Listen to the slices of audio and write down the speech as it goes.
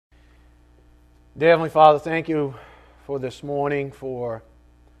Dear Heavenly Father, thank you for this morning, for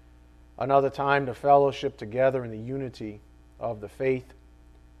another time to fellowship together in the unity of the faith,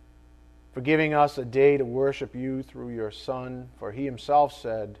 for giving us a day to worship you through your Son, for he himself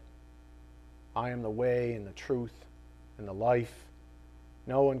said, I am the way and the truth and the life.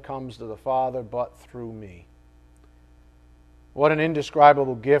 No one comes to the Father but through me. What an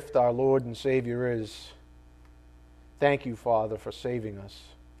indescribable gift our Lord and Savior is. Thank you, Father, for saving us,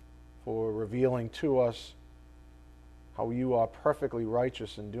 for revealing to us how you are perfectly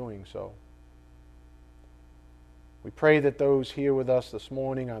righteous in doing so. We pray that those here with us this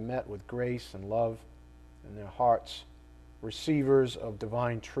morning are met with grace and love in their hearts, receivers of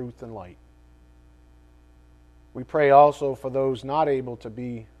divine truth and light. We pray also for those not able to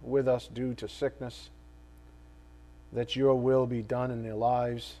be with us due to sickness, that your will be done in their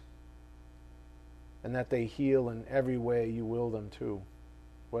lives, and that they heal in every way you will them to,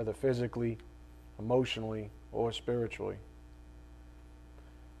 whether physically, emotionally, or spiritually.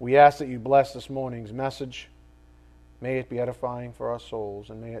 We ask that you bless this morning's message. May it be edifying for our souls,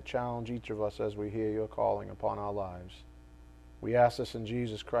 and may it challenge each of us as we hear your calling upon our lives. We ask this in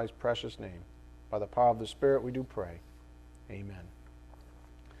Jesus Christ's precious name. By the power of the Spirit we do pray. Amen.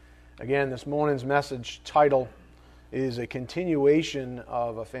 Again, this morning's message title is a continuation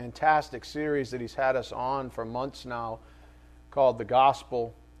of a fantastic series that he's had us on for months now, called The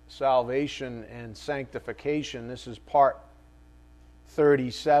Gospel, Salvation, and Sanctification. This is part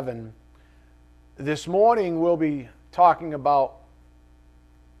 37. This morning we'll be talking about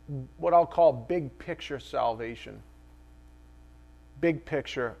what I'll call big picture salvation. Big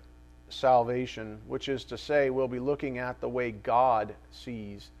picture salvation, which is to say we'll be looking at the way God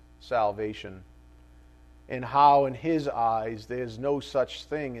sees salvation, and how in his eyes there's no such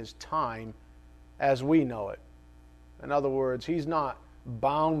thing as time as we know it. In other words, he's not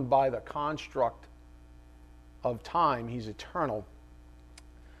bound by the construct of time. He's eternal.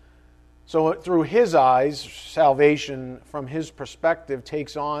 So through his eyes, salvation from his perspective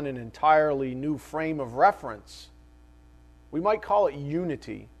takes on an entirely new frame of reference. We might call it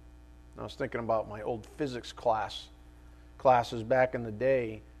unity. I was thinking about my old physics classes back in the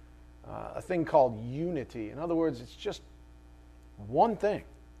day. A thing called unity. In other words, it's just one thing.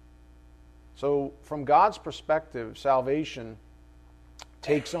 So from God's perspective, salvation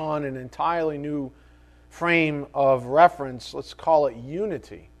takes on an entirely new frame of reference. Let's call it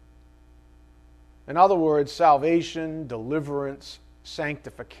unity. In other words, salvation, deliverance,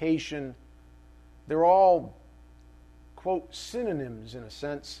 sanctification, they're all, quote, synonyms in a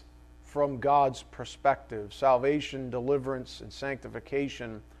sense from God's perspective. Salvation, deliverance, and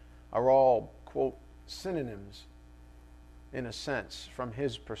sanctification are all, quote, synonyms in a sense from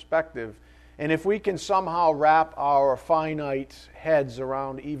his perspective. And if we can somehow wrap our finite heads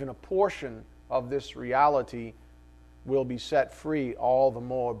around even a portion of this reality, we'll be set free all the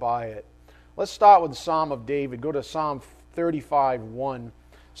more by it. Let's start with the Psalm of David. Go to Psalm 35:1.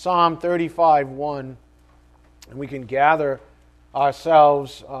 Psalm 35:1, and we can gather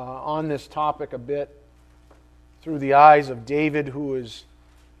ourselves on this topic a bit through the eyes of David, who is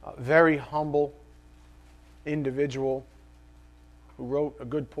a very humble individual who wrote a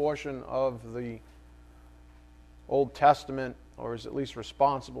good portion of the Old Testament, or is at least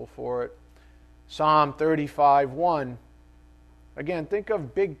responsible for it. Psalm 35:1. Again, think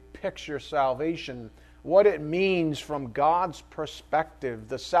of big picture salvation, what it means from God's perspective,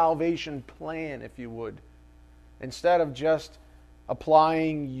 the salvation plan, if you would. Instead of just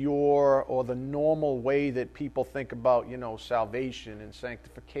applying the normal way that people think about, salvation and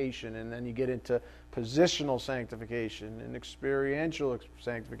sanctification, and then you get into positional sanctification and experiential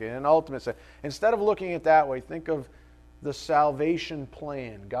sanctification and ultimate sanctification. Instead of looking at it that way, think of the salvation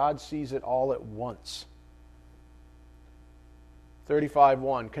plan. God sees it all at once.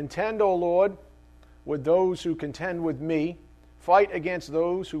 35:1. Contend, O Lord, with those who contend with me. Fight against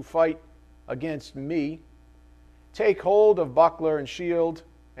those who fight against me. Take hold of buckler and shield,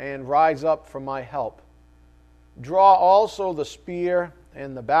 and rise up for my help. Draw also the spear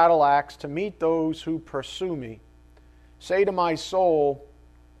and the battle axe to meet those who pursue me. Say to my soul,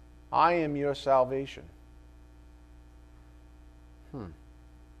 I am your salvation.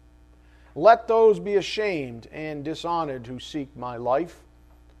 Let those be ashamed and dishonored who seek my life.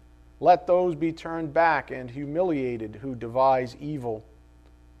 Let those be turned back and humiliated who devise evil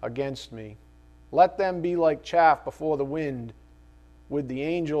against me. Let them be like chaff before the wind, with the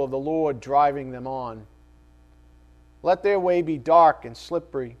angel of the Lord driving them on. Let their way be dark and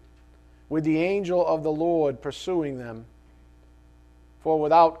slippery, with the angel of the Lord pursuing them. For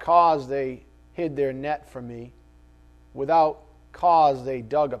without cause they hid their net for me. Without cause they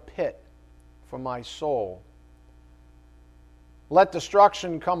dug a pit for my soul. Let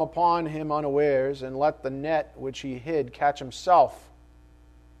destruction come upon him unawares, and let the net which he hid catch himself.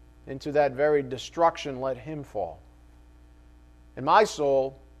 Into that very destruction let him fall. And my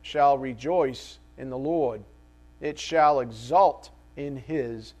soul shall rejoice in the Lord. It shall exult in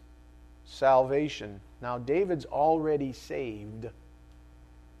his salvation. Now, David's already saved.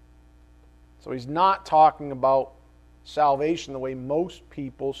 So he's not talking about salvation the way most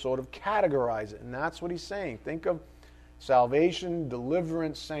people sort of categorize it. And that's what he's saying. Think of salvation,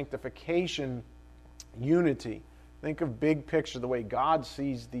 deliverance, sanctification, unity. Think of big picture, the way God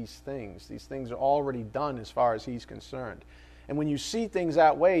sees these things. These things are already done as far as he's concerned. And when you see things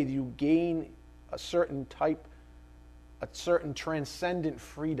that way, you gain a certain transcendent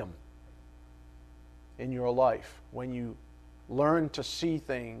freedom in your life. When you learn to see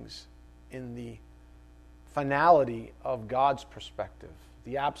things in the finality of God's perspective,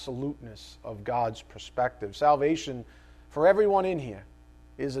 the absoluteness of God's perspective. Salvation for everyone in here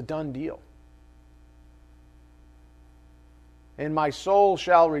is a done deal. And my soul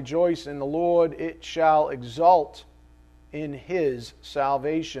shall rejoice in the Lord, it shall exult in his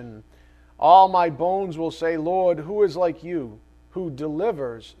salvation. All my bones will say, Lord, who is like you, who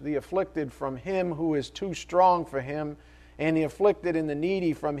delivers the afflicted from him who is too strong for him, and the afflicted and the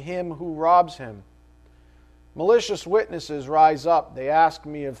needy from him who robs him? Malicious witnesses rise up. They ask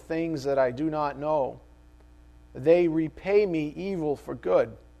me of things that I do not know. They repay me evil for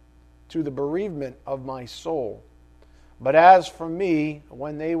good, to the bereavement of my soul. But as for me,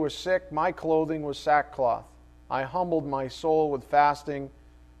 when they were sick, my clothing was sackcloth. I humbled my soul with fasting,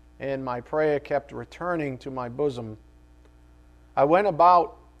 and my prayer kept returning to my bosom. I went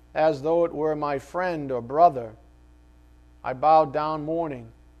about as though it were my friend or brother. I bowed down mourning,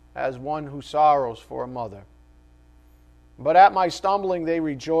 as one who sorrows for a mother. But at my stumbling they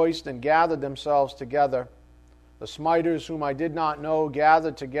rejoiced and gathered themselves together. The smiters whom I did not know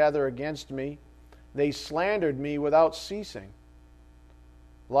gathered together against me. They slandered me without ceasing.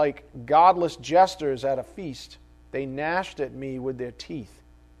 Like godless jesters at a feast, they gnashed at me with their teeth.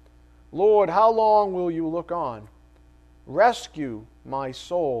 Lord, how long will you look on? Rescue my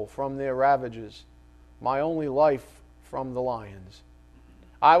soul from their ravages, my only life from the lions.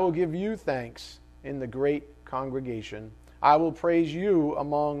 I will give you thanks in the great congregation. I will praise you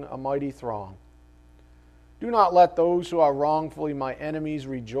among a mighty throng. Do not let those who are wrongfully my enemies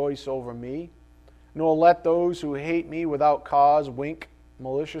rejoice over me, nor let those who hate me without cause wink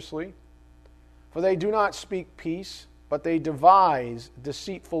maliciously. For they do not speak peace, but they devise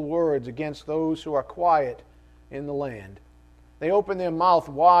deceitful words against those who are quiet in the land. They open their mouth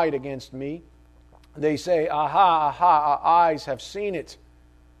wide against me. They say, Aha, aha, our eyes have seen it.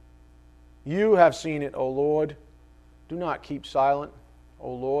 You have seen it, O Lord. Do not keep silent,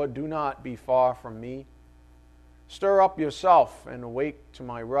 O Lord. Do not be far from me. Stir up yourself and awake to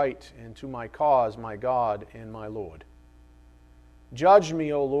my right and to my cause, my God and my Lord. Judge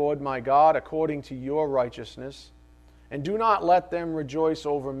me, O Lord, my God, according to your righteousness, and do not let them rejoice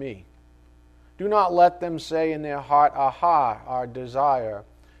over me. Do not let them say in their heart, Aha, our desire.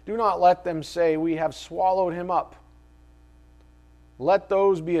 Do not let them say, We have swallowed him up. Let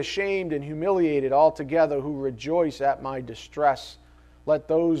those be ashamed and humiliated altogether who rejoice at my distress. Let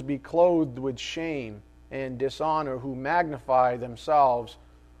those be clothed with shame and dishonor who magnify themselves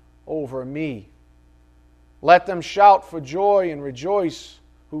over me. Let them shout for joy and rejoice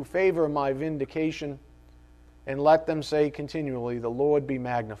who favor my vindication. And let them say continually, The Lord be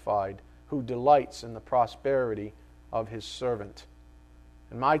magnified, who delights in the prosperity of his servant.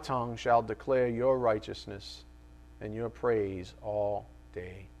 And my tongue shall declare your righteousness and your praise all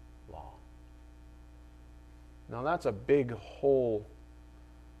day long. Now that's a big whole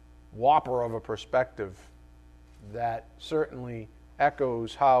whopper of a perspective that certainly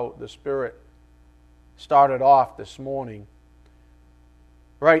echoes how the Spirit started off this morning.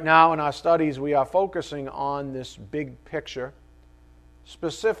 Right now in our studies, we are focusing on this big picture,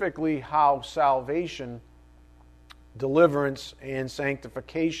 specifically how salvation, deliverance, and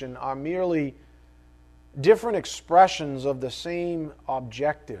sanctification are merely different expressions of the same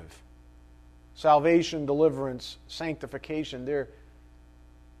objective. Salvation, deliverance, sanctification, they're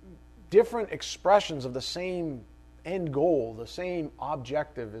different expressions of the same end goal, the same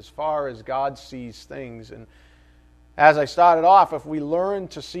objective as far as God sees things. And as I started off, if we learn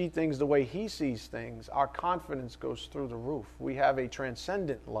to see things the way He sees things, our confidence goes through the roof. We have a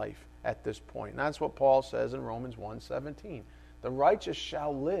transcendent life at this point. And that's what Paul says in Romans 1:17. The righteous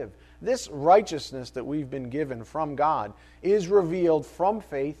shall live. This righteousness that we've been given from God is revealed from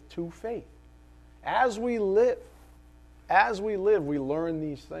faith to faith. As we live, as we live, we learn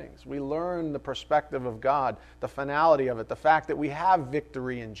these things. We learn the perspective of God, the finality of it, the fact that we have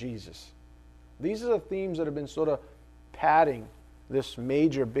victory in Jesus. These are the themes that have been sort of padding this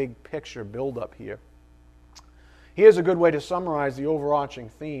major big picture build-up here. Here's a good way to summarize the overarching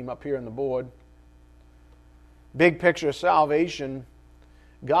theme up here on the board. Big picture salvation.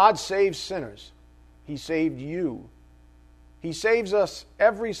 God saves sinners. He saved you. He saves us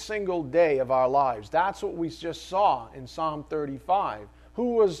every single day of our lives. That's what we just saw in Psalm 35.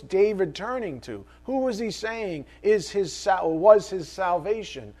 Who was David turning to? Who was he saying was his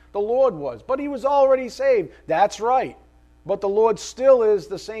salvation? The Lord was. But he was already saved. That's right. But the Lord still is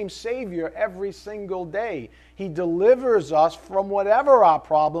the same Savior every single day. He delivers us from whatever our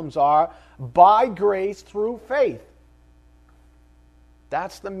problems are by grace through faith.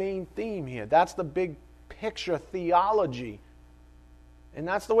 That's the main theme here. That's the big picture theology. And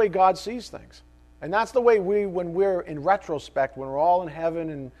that's the way God sees things. And that's the way when we're in retrospect, when we're all in heaven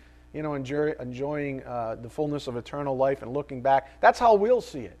and enjoying the fullness of eternal life and looking back, that's how we'll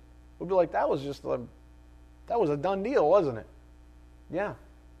see it. We'll be like, that was a done deal, wasn't it? Yeah.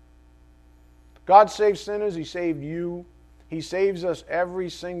 God saves sinners. He saved you. He saves us every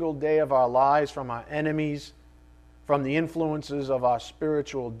single day of our lives from our enemies, from the influences of our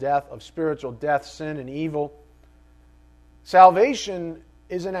spiritual death, sin, and evil. Salvation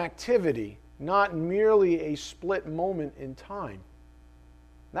is an activity, not merely a split moment in time.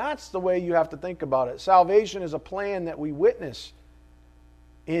 That's the way you have to think about it. Salvation is a plan that we witness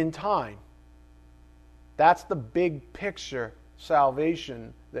in time. That's the big picture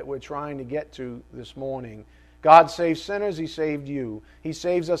salvation that we're trying to get to this morning. God saves sinners. He saved you. He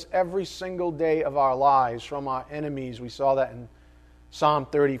saves us every single day of our lives from our enemies. We saw that in Psalm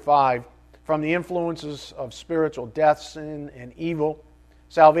 35. From the influences of spiritual death, sin, and evil.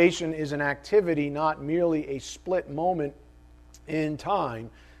 Salvation is an activity, not merely a split moment in time.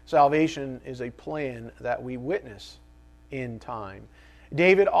 Salvation is a plan that we witness in time.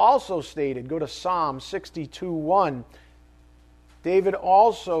 David also stated, go to Psalm 62:1. David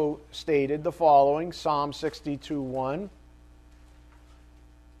also stated the following, Psalm 62:1.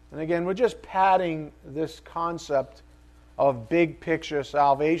 And again, we're just padding this concept of big picture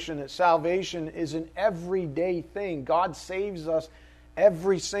salvation, that salvation is an everyday thing. God saves us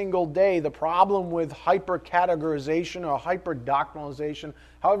every single day. The problem with hyper-categorization or hyper-doctrinalization,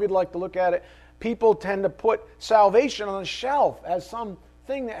 however you'd like to look at it, people tend to put salvation on a shelf as some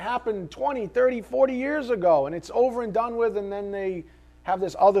thing that happened 20, 30, 40 years ago, and it's over and done with, and then they have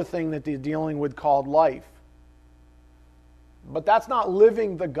this other thing that they're dealing with called life. But that's not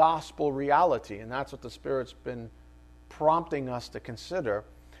living the gospel reality, and that's what the Spirit's been prompting us to consider.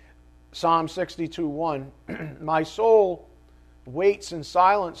 Psalm 62:1, my soul waits in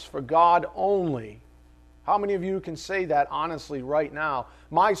silence for God only. How many of you can say that honestly right now?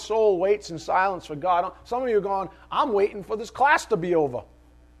 My soul waits in silence for God. Some of you are going, I'm waiting for this class to be over.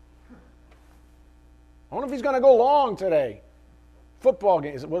 I wonder if he's going to go long today. Football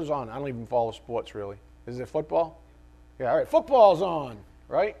game. What is on? I don't even follow sports really. Is it football? Yeah, all right. Football's on,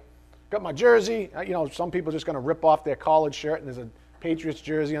 right? Got my jersey. Some people are just going to rip off their college shirt and there's a Patriots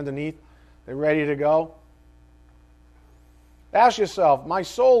jersey underneath. They're ready to go. Ask yourself, my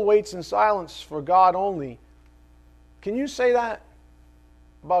soul waits in silence for God only. Can you say that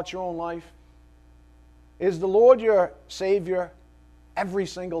about your own life? Is the Lord your Savior every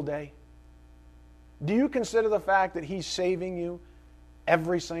single day? Do you consider the fact that He's saving you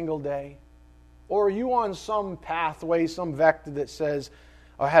every single day? Or are you on some pathway, some vector that says,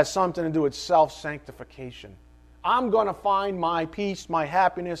 or has something to do with self-sanctification? I'm going to find my peace, my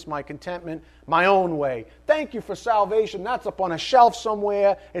happiness, my contentment, my own way. Thank you for salvation. That's up on a shelf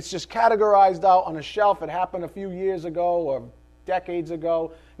somewhere. It's just categorized out on a shelf. It happened a few years ago or decades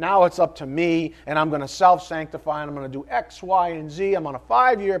ago. Now it's up to me, and I'm going to self-sanctify, and I'm going to do X, Y, and Z. I'm on a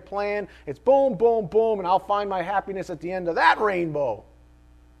 5-year plan. It's boom, boom, boom, and I'll find my happiness at the end of that rainbow.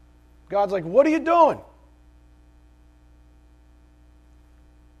 God's like, what are you doing?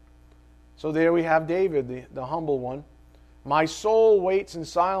 So there we have David, the humble one. My soul waits in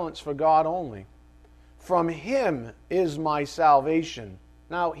silence for God only. From Him is my salvation.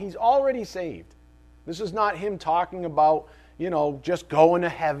 Now, he's already saved. This is not him talking about, just going to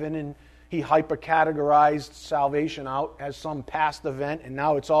heaven, and he hyper-categorized salvation out as some past event, and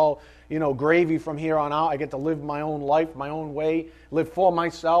now it's all, gravy from here on out. I get to live my own life, my own way, live for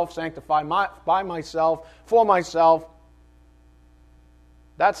myself, sanctify by myself, for myself.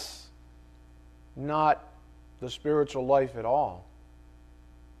 That's not the spiritual life at all.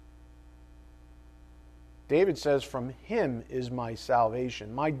 David says, from Him is my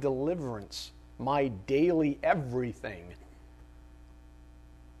salvation, my deliverance, my daily everything.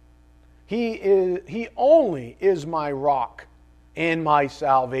 He only is my rock and my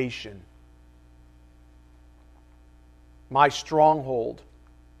salvation, my stronghold.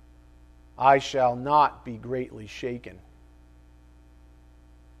 I shall not be greatly shaken.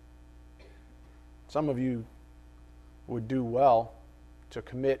 Some of you would do well to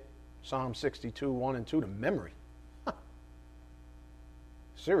commit Psalm 62, 1 and 2 to memory.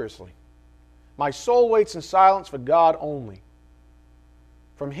 Seriously. My soul waits in silence for God only.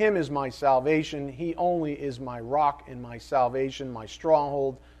 From Him is my salvation. He only is my rock and my salvation, my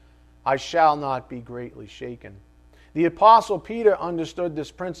stronghold. I shall not be greatly shaken. The Apostle Peter understood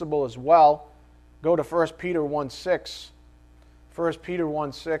this principle as well. Go to 1 Peter 1:6. 1 Peter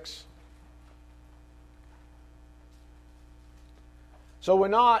 1:6. So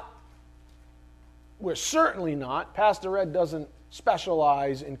we're certainly not, Pastor Ed doesn't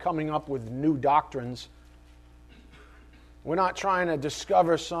specialize in coming up with new doctrines. We're not trying to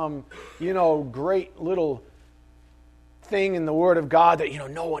discover some, great little thing in the Word of God that,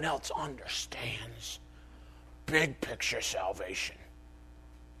 no one else understands. Big picture salvation.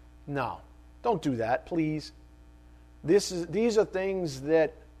 No, don't do that, please. These are things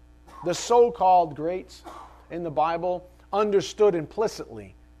that the so-called greats in the Bible understood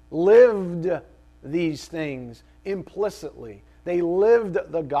implicitly, lived these things implicitly. They lived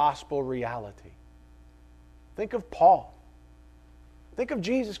the gospel reality. Think of Paul. Think of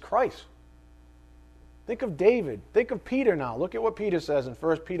Jesus Christ. Think of David. Think of Peter now. Look at what Peter says in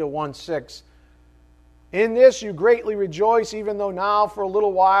 1 Peter 1:6. In this you greatly rejoice, even though now for a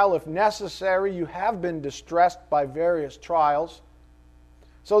little while, if necessary, you have been distressed by various trials,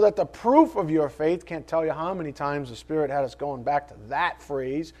 so that the proof of your faith, can't tell you how many times the Spirit had us going back to that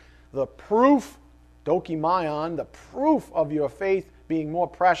phrase, the proof, dokimaion, the proof of your faith being more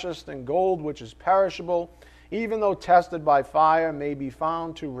precious than gold, which is perishable, even though tested by fire, may be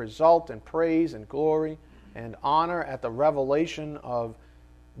found to result in praise and glory and honor at the revelation of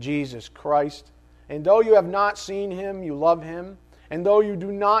Jesus Christ. And though you have not seen Him, you love Him. And though you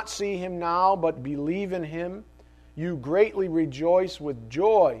do not see Him now, but believe in Him, you greatly rejoice with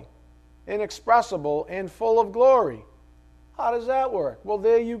joy, inexpressible and full of glory. How does that work? Well,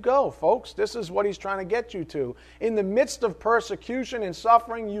 there you go, folks. This is what he's trying to get you to. In the midst of persecution and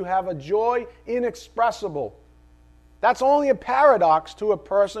suffering, you have a joy inexpressible. That's only a paradox to a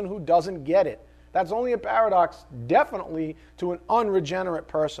person who doesn't get it. That's only a paradox, definitely, to an unregenerate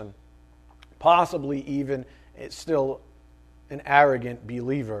person. Possibly even still an arrogant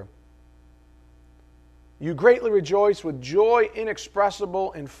believer. You greatly rejoice with joy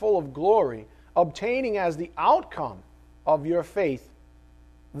inexpressible and full of glory, obtaining as the outcome of your faith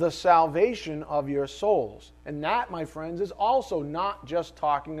the salvation of your souls. And that, my friends, is also not just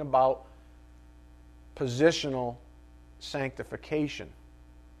talking about positional sanctification.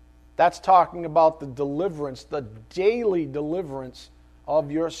 That's talking about the deliverance, the daily deliverance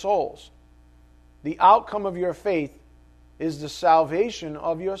of your souls. The outcome of your faith is the salvation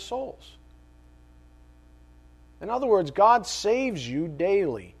of your souls. In other words, God saves you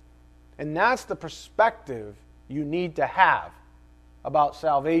daily. And that's the perspective you need to have about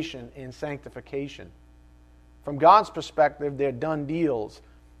salvation and sanctification. From God's perspective, they're done deals.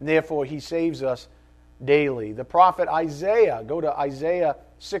 And therefore, He saves us daily. The prophet Isaiah, go to Isaiah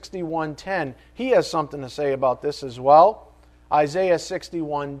 61:10. He has something to say about this as well. Isaiah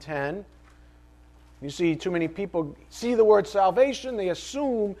 61:10. You see, too many people see the word salvation, they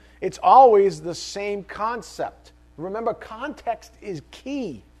assume it's always the same concept. Remember, context is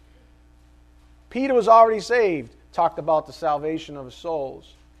key. Peter was already saved, talked about the salvation of his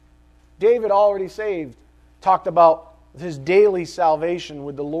souls. David, already saved, talked about his daily salvation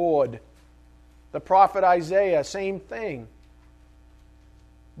with the Lord. The prophet Isaiah, same thing.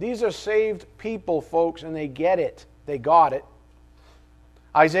 These are saved people, folks, and they get it. They got it.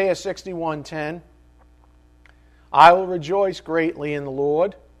 Isaiah 61:10. I will rejoice greatly in the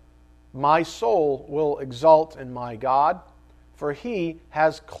Lord. My soul will exult in my God, for He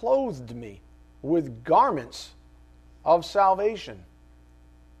has clothed me with garments of salvation.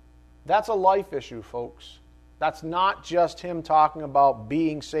 That's a life issue, folks. That's not just Him talking about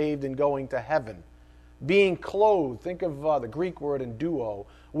being saved and going to heaven. Being clothed, think of the Greek word enduo.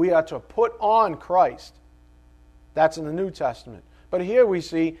 We are to put on Christ. That's in the New Testament. But here we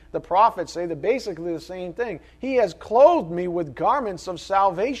see the prophets say basically the same thing. He has clothed me with garments of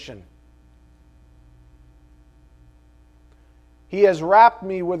salvation. He has wrapped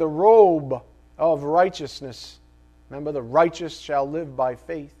me with a robe of righteousness. Remember, the righteous shall live by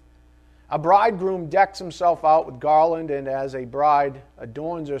faith. A bridegroom decks himself out with garland, and as a bride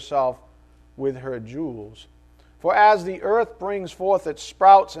adorns herself with her jewels. For as the earth brings forth its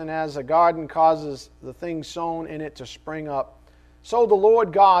sprouts, and as a garden causes the things sown in it to spring up, so the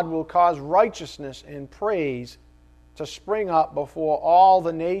Lord God will cause righteousness and praise to spring up before all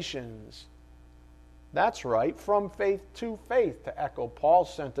the nations. That's right, from faith to faith, to echo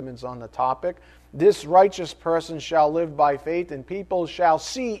Paul's sentiments on the topic. This righteous person shall live by faith, and people shall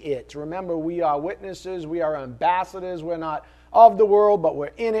see it. Remember, we are witnesses, we are ambassadors, we're not of the world, but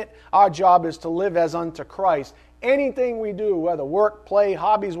we're in it. Our job is to live as unto Christ. Anything we do, whether work, play,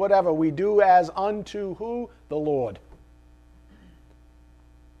 hobbies, whatever, we do as unto who? The Lord.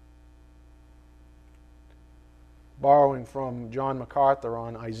 Borrowing from John MacArthur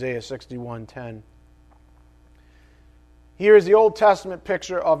on Isaiah 61:10. Here is the Old Testament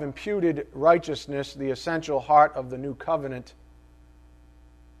picture of imputed righteousness, the essential heart of the new covenant.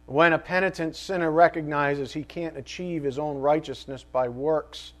 When a penitent sinner recognizes he can't achieve his own righteousness by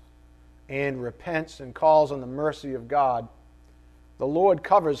works and repents and calls on the mercy of God, the Lord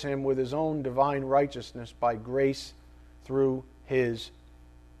covers him with His own divine righteousness by grace through his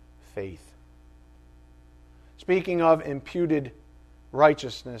faith. Speaking of imputed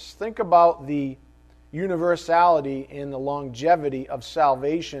righteousness, think about the universality and the longevity of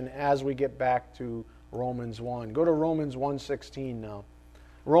salvation as we get back to Romans 1. Go to Romans 1:16 now.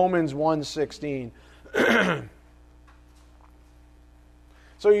 Romans 1:16.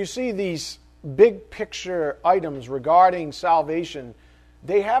 So you see these big picture items regarding salvation,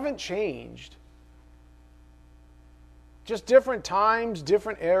 they haven't changed. Just different times,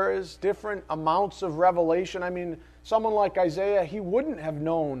 different eras, different amounts of revelation. I mean, someone like Isaiah, he wouldn't have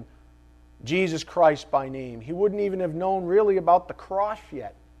known Jesus Christ by name. He wouldn't even have known really about the cross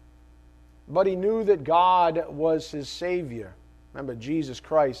yet. But he knew that God was his Savior. Remember, Jesus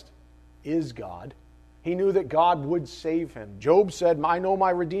Christ is God. He knew that God would save him. Job said, I know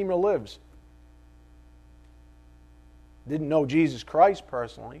my Redeemer lives. Didn't know Jesus Christ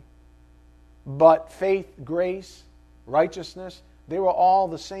personally. But faith, grace, righteousness, they were all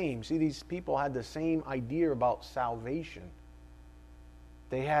the same. See, these people had the same idea about salvation.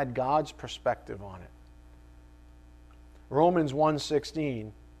 They had God's perspective on it. Romans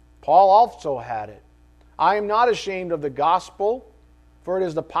 1:16, Paul also had it. I am not ashamed of the gospel, for it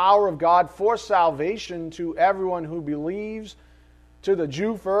is the power of God for salvation to everyone who believes, to the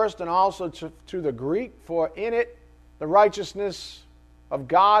Jew first and also to the Greek. For in it the righteousness of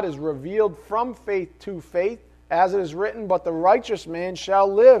God is revealed from faith to faith, as it is written, but the righteous man shall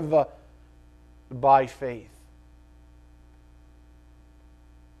live by faith.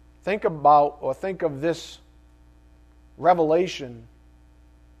 Think of this revelation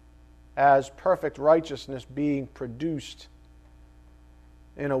as perfect righteousness being produced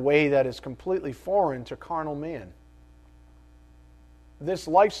in a way that is completely foreign to carnal man. This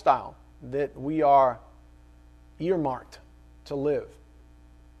lifestyle that we are earmarked to live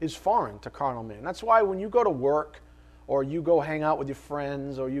is foreign to carnal man. That's why when you go to work, or you go hang out with your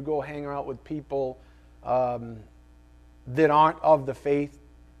friends, or you go hang out with people that aren't of the faith,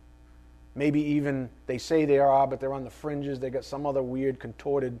 maybe even they say they are, but they're on the fringes, they got some other weird,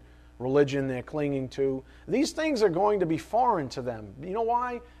 contorted religion they're clinging to. These things are going to be foreign to them. You know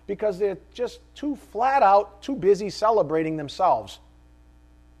why? Because they're just too flat out, too busy celebrating themselves.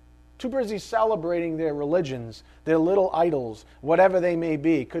 Too busy celebrating their religions, their little idols, whatever they may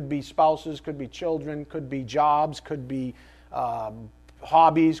be. Could be spouses, could be children, could be jobs, could be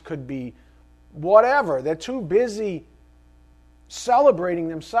hobbies, could be whatever. They're too busy celebrating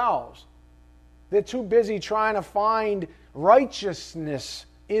themselves. They're too busy trying to find righteousness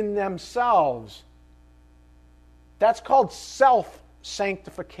in themselves. That's called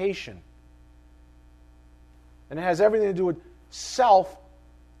self-sanctification. And it has everything to do with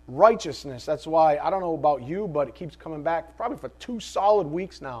self-righteousness. That's why, I don't know about you, but it keeps coming back probably for 2 solid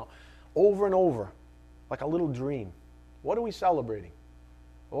weeks now, over and over, like a little dream. What are we celebrating?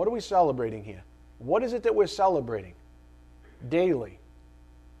 What are we celebrating here? What is it that we're celebrating daily?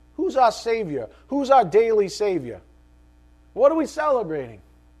 Who's our Savior? Who's our daily Savior? What are we celebrating?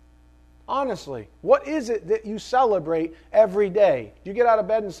 Honestly, what is it that you celebrate every day? Do you get out of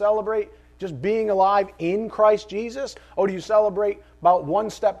bed and celebrate just being alive in Christ Jesus? Or do you celebrate about one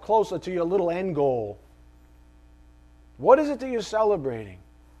step closer to your little end goal? What is it that you're celebrating?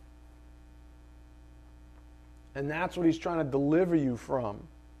 And that's what he's trying to deliver you from.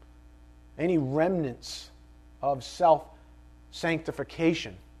 Any remnants of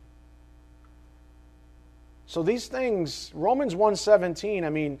self-sanctification. So these things, Romans 1:17, I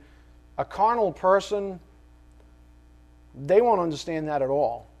mean, a carnal person, they won't understand that at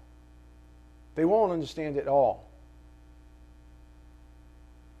all. They won't understand it at all.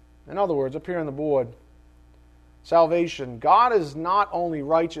 In other words, up here on the board, salvation, God is not only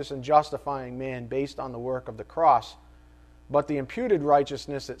righteous and justifying man based on the work of the cross, but the imputed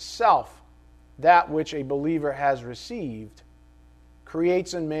righteousness itself, that which a believer has received,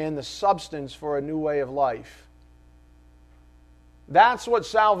 creates in man the substance for a new way of life. That's what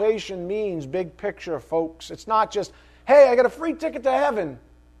salvation means, big picture, folks. It's not just, hey, I got a free ticket to heaven.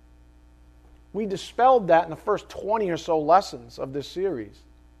 We dispelled that in the first 20 or so lessons of this series.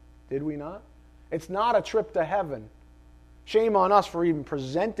 Did we not? It's not a trip to heaven. Shame on us for even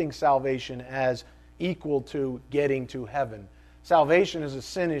presenting salvation as equal to getting to heaven. Salvation is a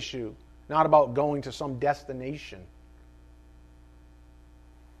sin issue, not about going to some destination.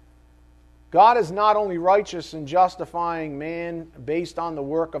 God is not only righteous in justifying man based on the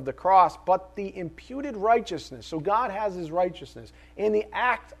work of the cross, but the imputed righteousness. So God has His righteousness in the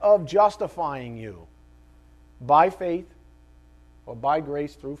act of justifying you by faith or by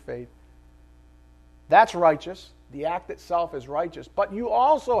grace through faith. That's righteous. The act itself is righteous. But you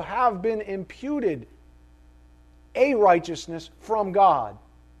also have been imputed a righteousness from God.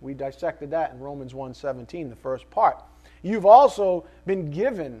 We dissected that in Romans 1:17, the first part. You've also been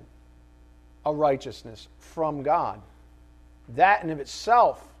given a righteousness from God. That in of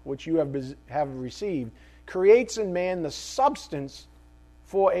itself, which you have received, creates in man the substance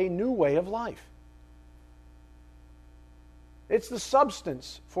for a new way of life. It's the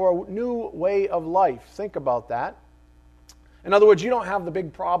substance for a new way of life. Think about that. In other words, you don't have the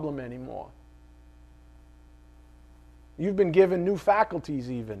big problem anymore. You've been given new faculties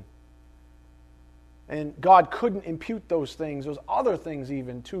even. And God couldn't impute those things, those other things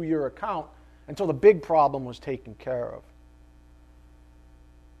even, to your account until the big problem was taken care of.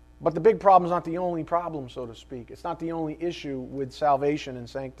 But the big problem is not the only problem, so to speak. It's not the only issue with salvation and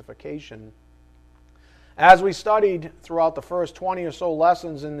sanctification. As we studied throughout the first 20 or so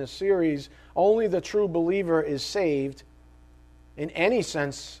lessons in this series, only the true believer is saved in any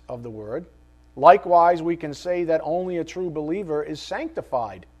sense of the word. Likewise, we can say that only a true believer is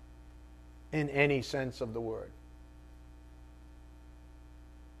sanctified in any sense of the word.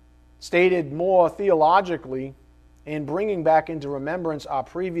 Stated more theologically, and bringing back into remembrance our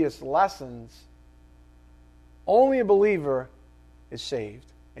previous lessons, only a believer is saved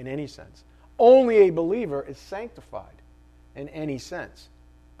in any sense. Only a believer is sanctified in any sense.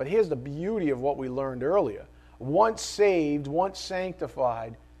 But here's the beauty of what we learned earlier. Once saved, once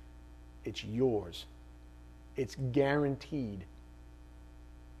sanctified, it's yours. It's guaranteed.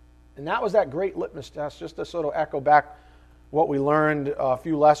 And that was that great litmus test, just to sort of echo back what we learned a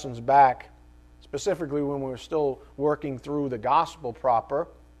few lessons back, specifically when we were still working through the gospel proper.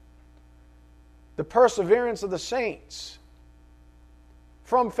 The perseverance of the saints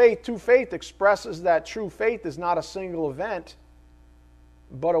from faith to faith expresses that true faith is not a single event,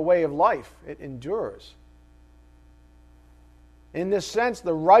 but a way of life. It endures. In this sense,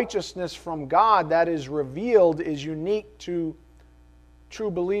 the righteousness from God that is revealed is unique to true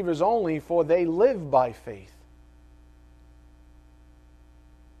believers only, for they live by faith.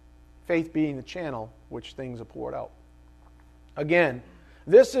 Faith being the channel which things are poured out. Again,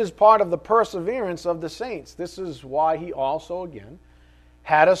 this is part of the perseverance of the saints. This is why he also, again,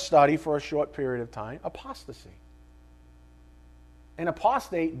 had us study for a short period of time apostasy. An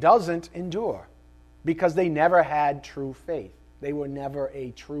apostate doesn't endure because they never had true faith. They were never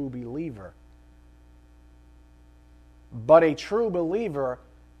a true believer. But a true believer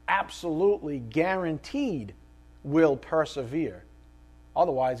absolutely guaranteed will persevere.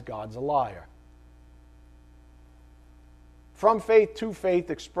 Otherwise, God's a liar. From faith to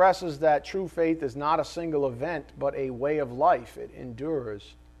faith expresses that true faith is not a single event, but a way of life. It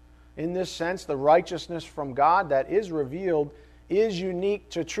endures. In this sense, the righteousness from God that is revealed is unique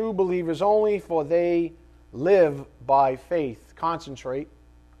to true believers only, for they live by faith. Concentrate.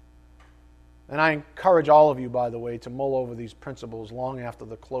 And I encourage all of you, by the way, to mull over these principles long after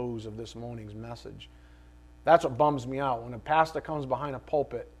the close of this morning's message. That's what bums me out. When a pastor comes behind a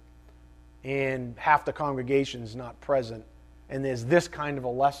pulpit and half the congregation is not present and there's this kind of a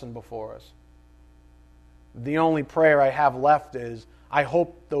lesson before us. The only prayer I have left is, I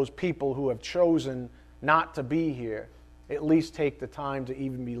hope those people who have chosen not to be here at least take the time to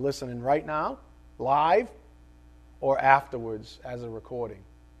even be listening right now, live, or afterwards as a recording.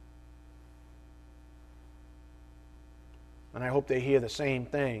 And I hope they hear the same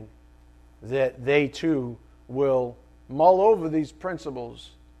thing, that they too will mull over these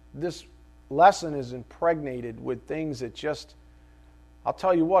principles. This lesson is impregnated with things that just, I'll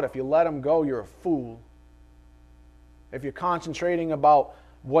tell you what, if you let them go, you're a fool. If you're concentrating about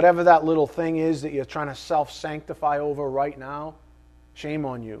whatever that little thing is that you're trying to self-sanctify over right now, shame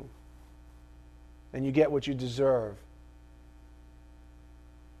on you. and you get what you deserve.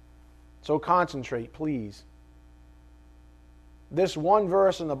 So concentrate, please. This one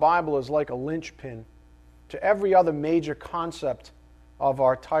verse in the Bible is like a linchpin to every other major concept of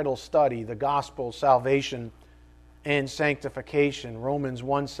our title study, the gospel, salvation, and sanctification. Romans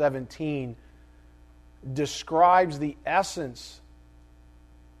 1:17 describes the essence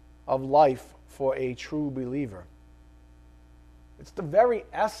of life for a true believer. It's the very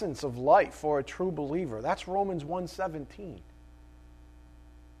essence of life for a true believer. That's Romans 1:17.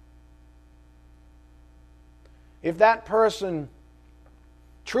 If that person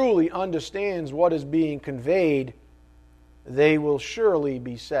truly understands what is being conveyed, they will surely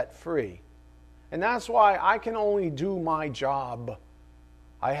be set free. And that's why I can only do my job.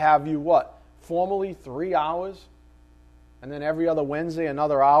 I have you formally 3 hours, and then every other Wednesday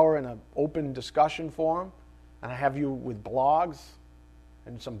another hour in an open discussion forum, and I have you with blogs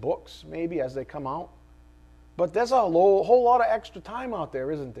and some books maybe as they come out. But there's a whole lot of extra time out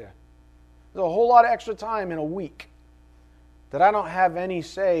there, isn't there? There's a whole lot of extra time in a week that I don't have any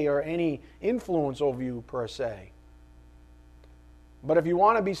say or any influence over you per se. But if you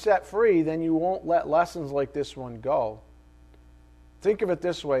want to be set free, then you won't let lessons like this one go. Think of it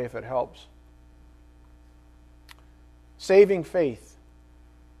this way if it helps. Saving faith.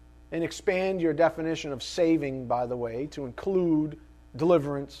 And expand your definition of saving, by the way, to include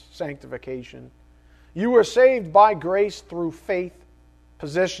deliverance, sanctification. You were saved by grace through faith,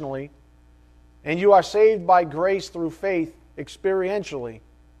 positionally, and you are saved by grace through faith, experientially.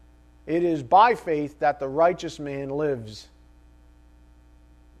 It is by faith that the righteous man lives.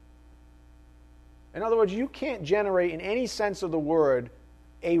 In other words, you can't generate, in any sense of the word,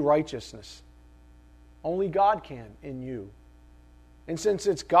 a righteousness. Only God can in you. And since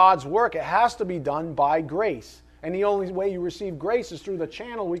it's God's work, it has to be done by grace. And the only way you receive grace is through the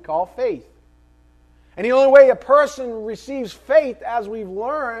channel we call faith. And the only way a person receives faith, as we've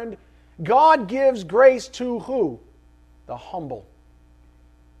learned, God gives grace to who? The humble.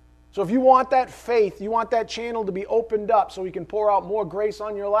 So if you want that faith, you want that channel to be opened up so He can pour out more grace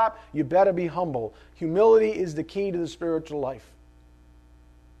on your lap, you better be humble. Humility is the key to the spiritual life.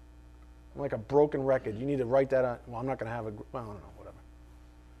 I'm like a broken record. You need to write that on. Well, I'm not going to have I don't know, whatever.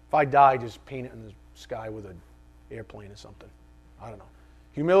 If I die, just paint it in the sky with an airplane or something. I don't know.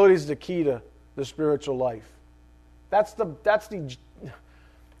 Humility is the key to the spiritual life.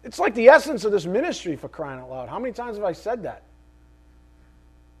 It's like the essence of this ministry, for crying out loud. How many times have I said that?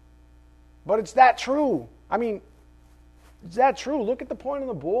 But it's that true. I mean, it's that true. Look at the point on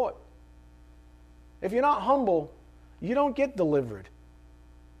the board. If you're not humble, you don't get delivered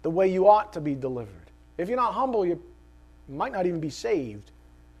the way you ought to be delivered. If you're not humble, you might not even be saved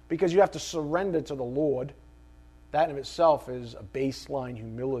because you have to surrender to the Lord. That in itself is a baseline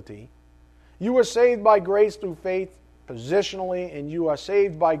humility. You were saved by grace through faith positionally, and you are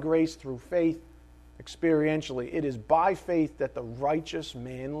saved by grace through faith experientially. It is by faith that the righteous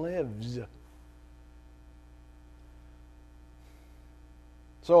man lives.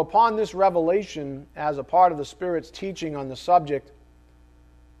 So upon this revelation, as a part of the Spirit's teaching on the subject,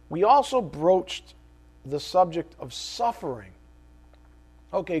 we also broached the subject of suffering.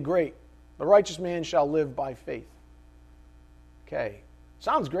 Okay, great. The righteous man shall live by faith. Okay.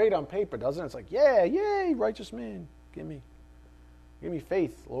 Sounds great on paper, doesn't it? It's like, yeah, yay, righteous man. Give me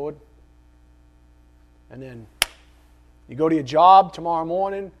faith, Lord. And then you go to your job tomorrow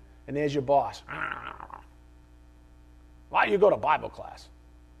morning, and there's your boss. Why do you go to Bible class?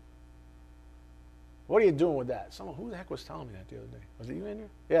 What are you doing with that? Who the heck was telling me that the other day? Was it you, Andrew?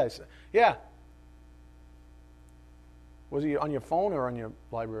 Yeah. Was he on your phone or on your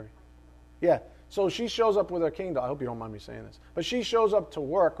library? Yeah. So she shows up with her Kindle. I hope you don't mind me saying this. But she shows up to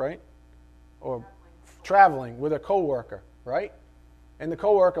work, right? Or traveling with a coworker, right? And the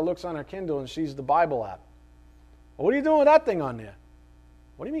coworker looks on her Kindle and sees the Bible app. Well, what are you doing with that thing on there?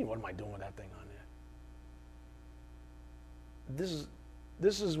 What do you mean, what am I doing with that thing on there?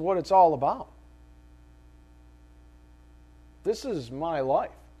 This is what it's all about. This is my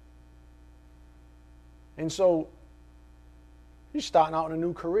life. And so you're starting out in a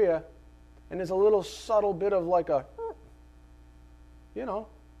new career, and there's a little subtle bit of like a,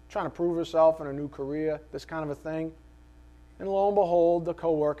 trying to prove yourself in a new career, this kind of a thing. And lo and behold, the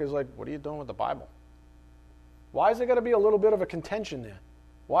coworker is like, what are you doing with the Bible? Why is there got to be a little bit of a contention there?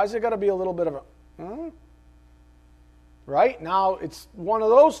 Why is there got to be a little bit of a, Right? Now, it's one of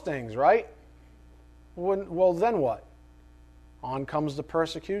those things, right? Well, then what? On comes the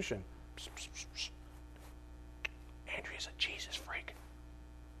persecution. Andrea's a Jesus freak.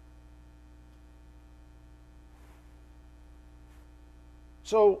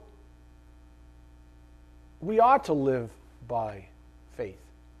 So, We are to live by faith.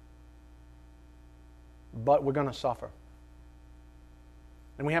 But we're going to suffer.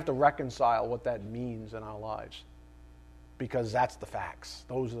 And we have to reconcile what that means in our lives. Because that's the facts.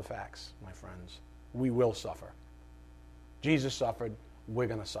 Those are the facts, my friends. We will suffer. Jesus suffered. We're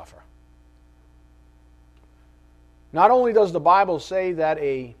going to suffer. Not only does the Bible say that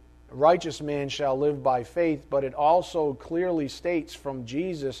a righteous man shall live by faith, but it also clearly states from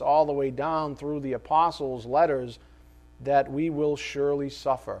Jesus all the way down through the apostles' letters that we will surely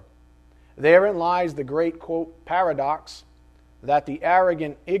suffer. Therein lies the great, quote, paradox that the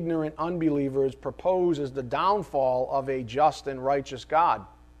arrogant, ignorant unbelievers propose as the downfall of a just and righteous God.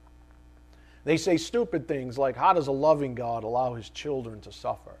 They say stupid things like, how does a loving God allow his children to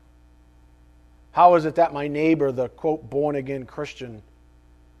suffer? How is it that my neighbor, the, quote, born-again Christian,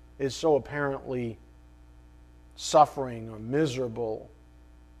 is so apparently suffering or miserable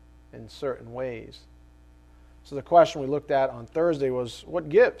in certain ways? So the question we looked at on Thursday was, what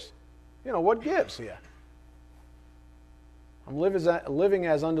gives? What gives here? I'm living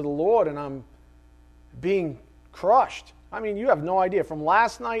as under the Lord, and I'm being crushed. I mean, you have no idea. From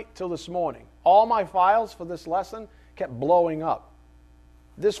last night till this morning, all my files for this lesson kept blowing up.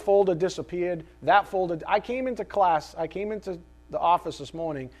 This folder disappeared. That folder... I came into the office this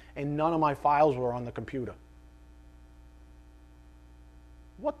morning, and none of my files were on the computer.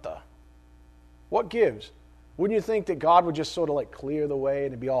 What gives? Wouldn't you think that God would just sort of like clear the way and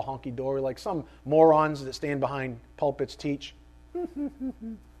it'd be all hunky-dory like some morons that stand behind pulpits teach?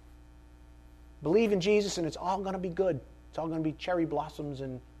 Believe in Jesus and it's all going to be good. It's all going to be cherry blossoms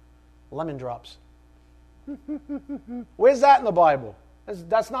and lemon drops. Where's that in the Bible?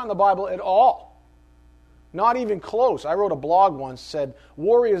 That's not in the Bible at all. Not even close. I wrote a blog once, said,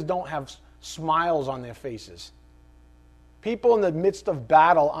 warriors don't have smiles on their faces. People in the midst of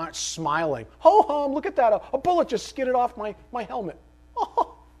battle aren't smiling. Ho-hum, look at that. A bullet just skidded off my helmet.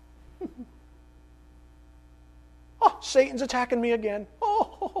 Oh. Oh, Satan's attacking me again.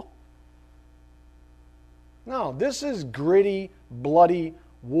 Oh. No, this is gritty, bloody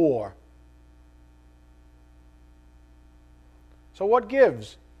war. So what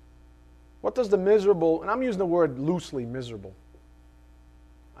gives? What does the miserable, and I'm using the word loosely, miserable.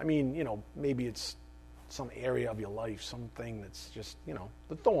 I mean, maybe it's some area of your life, something that's just,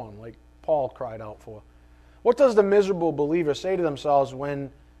 the thorn, like Paul cried out for. What does the miserable believer say to themselves when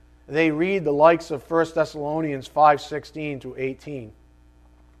they read the likes of 1 Thessalonians 5:16 to 18,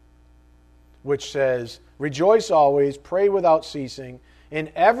 which says, rejoice always, pray without ceasing, in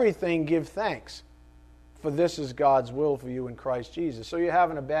everything give thanks, for this is God's will for you in Christ Jesus. So you're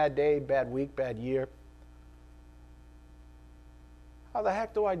having a bad day, bad week, bad year. How the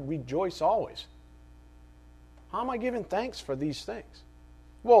heck do I rejoice always? How am I giving thanks for these things?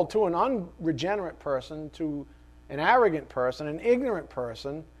 Well, to an unregenerate person, to an arrogant person, an ignorant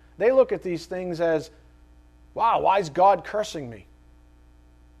person, they look at these things as, wow, why is God cursing me?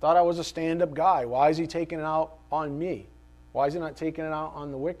 Thought I was a stand-up guy. Why is he taking it out on me? Why is he not taking it out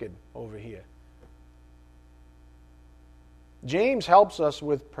on the wicked over here? James helps us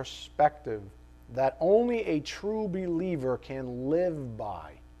with perspective that only a true believer can live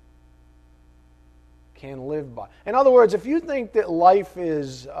by. In other words, if you think that life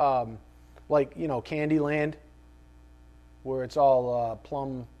is like, Candyland, where it's all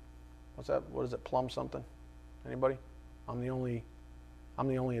plum, what's that? What is it? Plum something? Anybody? I'm the only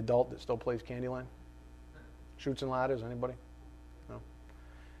adult that still plays Candyland. Chutes and Ladders. Anybody? No.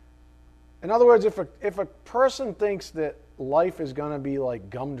 In other words, if a person thinks that life is going to be like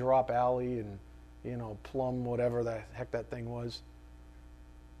Gumdrop Alley and plum, whatever the heck that thing was,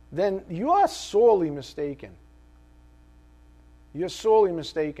 then you are sorely mistaken. You're sorely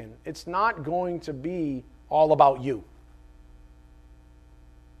mistaken. It's not going to be all about you.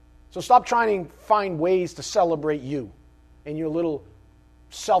 So stop trying to find ways to celebrate you and your little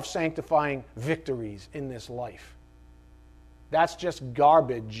self-sanctifying victories in this life. That's just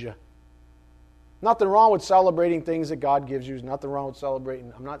garbage. Nothing wrong with celebrating things that God gives you. There's nothing wrong with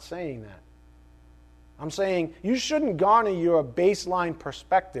celebrating. I'm not saying that. I'm saying you shouldn't garner your baseline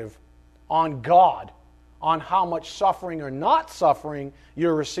perspective on God, on how much suffering or not suffering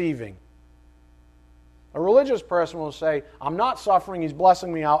you're receiving. A religious person will say, I'm not suffering, he's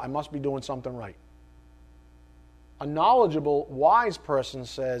blessing me out, I must be doing something right. A knowledgeable, wise person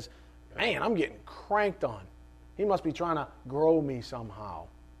says, man, I'm getting cranked on. He must be trying to grow me somehow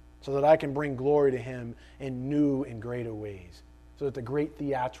so that I can bring glory to him in new and greater ways. So that the great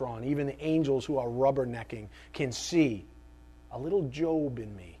theatron, even the angels who are rubbernecking, can see a little Job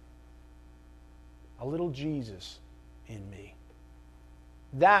in me, a little Jesus in me.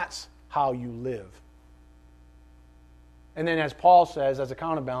 That's how you live. And then as Paul says, as a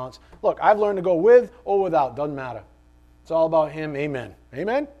counterbalance, look, I've learned to go with or without. Doesn't matter. It's all about him. Amen.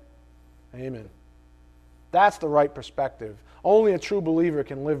 Amen? Amen. That's the right perspective. Only a true believer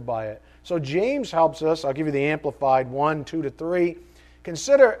can live by it. So James helps us. I'll give you the Amplified 1, 2-3.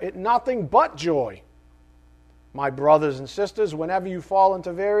 Consider it nothing but joy, my brothers and sisters, whenever you fall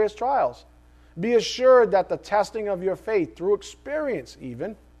into various trials. Be assured that the testing of your faith, through experience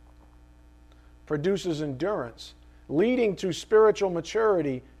even, produces endurance, leading to spiritual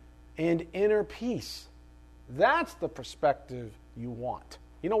maturity and inner peace. That's the perspective you want.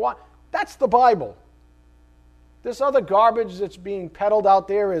 You know what? That's the Bible. This other garbage that's being peddled out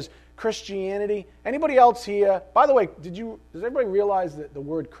there is Christianity. Anybody else here? By the way, does everybody realize that the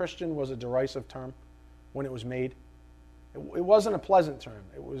word Christian was a derisive term when it was made? It wasn't a pleasant term.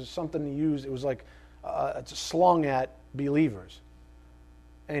 It was something to use. It was like it's slung at believers.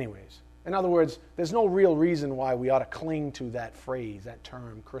 Anyways, in other words, there's no real reason why we ought to cling to that phrase, that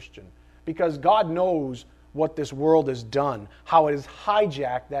term, Christian. Because God knows what this world has done, how it has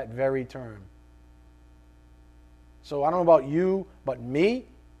hijacked that very term. So I don't know about you, but me,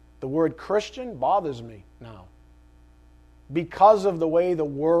 the word Christian bothers me now. Because of the way the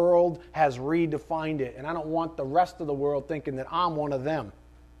world has redefined it. And I don't want the rest of the world thinking that I'm one of them.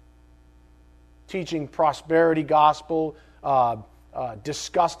 Teaching prosperity gospel,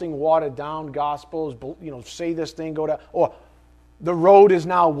 disgusting, watered-down gospels, say this thing, go down. Or the road is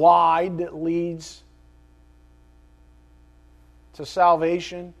now wide that leads to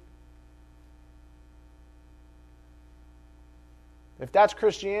salvation. If that's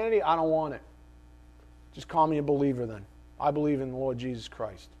Christianity, I don't want it. Just call me a believer then. I believe in the Lord Jesus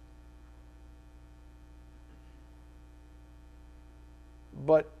Christ.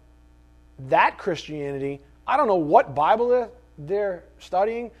 But that Christianity, I don't know what Bible they're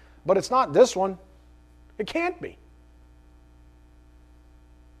studying, but it's not this one. It can't be.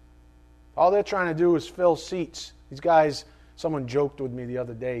 All they're trying to do is fill seats. These guys, someone joked with me the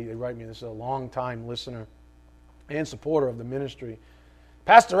other day. They write me, this is a long-time listener and supporter of the ministry.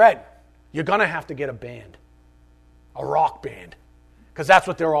 Pastor Ed, you're going to have to get a band. A rock band, because that's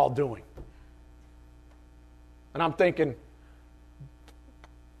what they're all doing. And I'm thinking,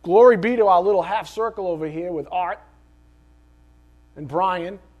 glory be to our little half circle over here with Art and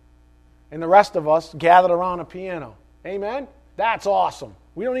Brian and the rest of us gathered around a piano. Amen? That's awesome.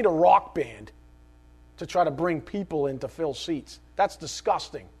 We don't need a rock band to try to bring people in to fill seats. That's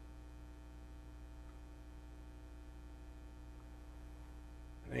disgusting.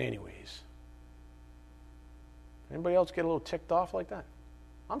 Anyways. Anybody else get a little ticked off like that?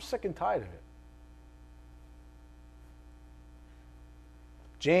 I'm sick and tired of it.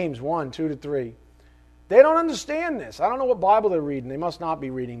 James 1, 2-3. They don't understand this. I don't know what Bible they're reading. They must not be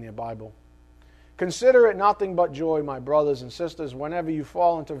reading their Bible. Consider it nothing but joy, my brothers and sisters, whenever you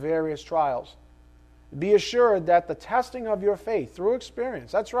fall into various trials. Be assured that the testing of your faith through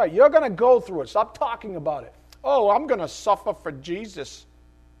experience, that's right, you're going to go through it. Stop talking about it. Oh, I'm going to suffer for Jesus.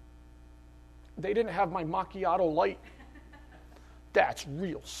 They didn't have my macchiato light. That's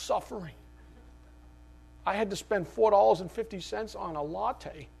real suffering. I had to spend $4.50 on a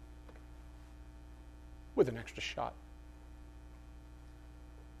latte with an extra shot.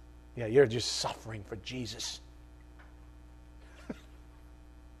 Yeah, you're just suffering for Jesus.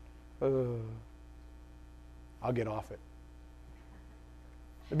 I'll get off it.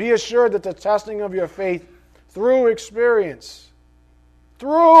 Be assured that the testing of your faith through experience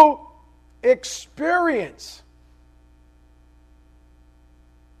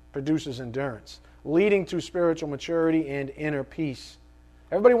produces endurance, leading to spiritual maturity and inner peace.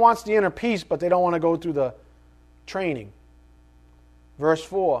 Everybody wants the inner peace, but they don't want to go through the training. Verse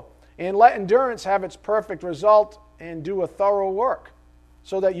 4, and let endurance have its perfect result and do a thorough work,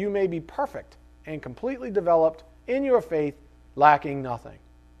 so that you may be perfect and completely developed in your faith, lacking nothing.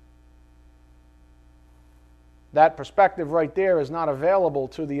 That perspective right there is not available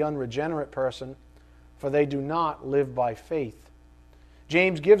to the unregenerate person, for they do not live by faith.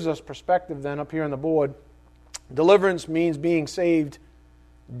 James gives us perspective then up here on the board. Deliverance means being saved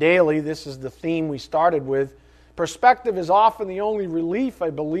daily. This is the theme we started with. Perspective is often the only relief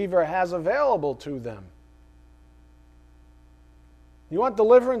a believer has available to them. You want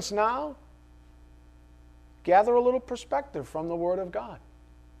deliverance now? Gather a little perspective from the Word of God,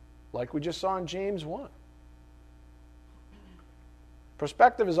 like we just saw in James 1.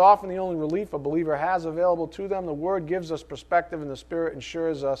 Perspective is often the only relief a believer has available to them. The Word gives us perspective, and the Spirit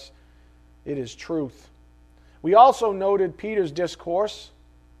ensures us it is truth. We also noted Peter's discourse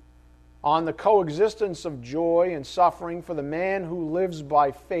on the coexistence of joy and suffering for the man who lives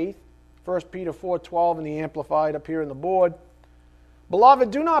by faith 1 Peter 4:12 in the Amplified up here in the board.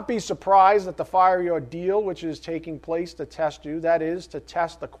 Beloved, do not be surprised at the fiery ordeal which is taking place to test you, that is, to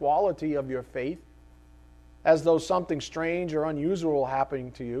test the quality of your faith, as though something strange or unusual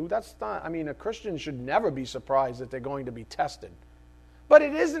happening to you. That's not, a Christian should never be surprised that they're going to be tested. But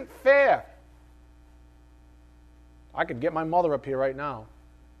it isn't fair. I could get my mother up here right now.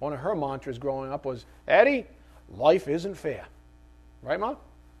 One of her mantras growing up was, Eddie, life isn't fair. Right, Mom?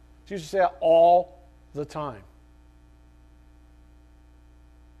 She used to say that all the time.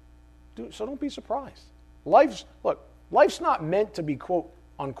 So don't be surprised. Life's not meant to be, quote,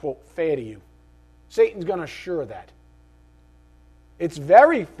 unquote, fair to you. Satan's going to assure that. It's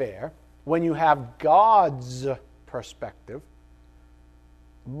very fair when you have God's perspective,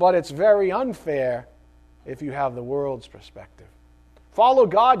 but it's very unfair if you have the world's perspective. Follow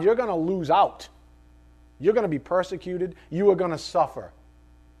God, you're going to lose out. You're going to be persecuted. You are going to suffer.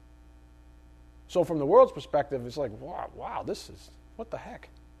 So from the world's perspective, it's like, wow, this is, what the heck?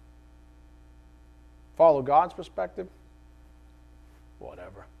 Follow God's perspective?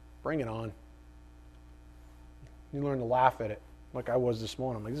 Whatever. Bring it on. You learn to laugh at it like I was this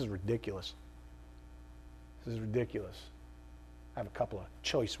morning. I'm like, this is ridiculous. This is ridiculous. I have a couple of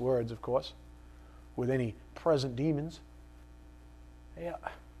choice words, of course, with any present demons. Yeah.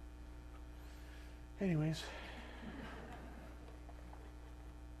 Anyways.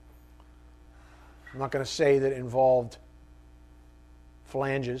 I'm not going to say that it involved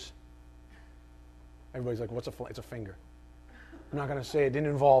phalanges. Everybody's like, what's a phalange? It's a finger. I'm not going to say it didn't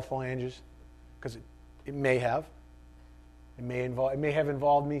involve phalanges, because it may have. It may have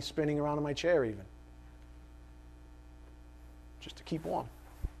involved me spinning around in my chair even. Just to keep warm.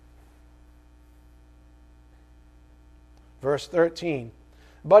 Verse 13.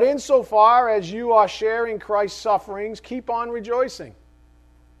 But insofar as you are sharing Christ's sufferings, keep on rejoicing,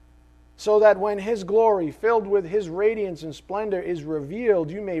 so that when His glory, filled with His radiance and splendor, is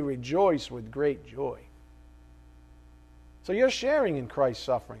revealed, you may rejoice with great joy. So you're sharing in Christ's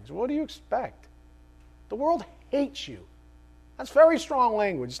sufferings. What do you expect? The world hates you. That's very strong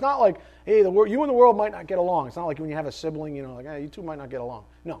language. It's not like, hey, you and the world might not get along. It's not like when you have a sibling, you two might not get along.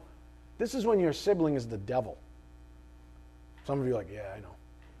 No. This is when your sibling is the devil. Some of you are like, yeah, I know.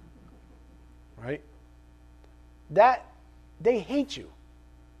 Right? They hate you.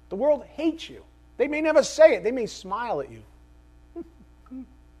 The world hates you. They may never say it. They may smile at you.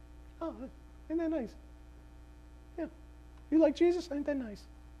 Oh, isn't that nice? Yeah. You like Jesus? Ain't that nice?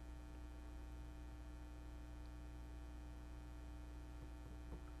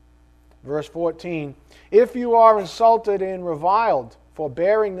 Verse 14. If you are insulted and reviled for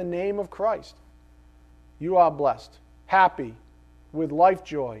bearing the name of Christ, you are blessed, happy, with life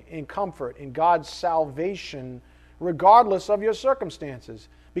joy and comfort in God's salvation, regardless of your circumstances,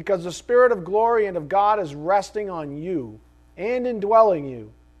 because the Spirit of glory and of God is resting on you and indwelling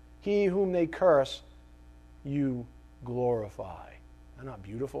you. He whom they curse, you glorify. Isn't that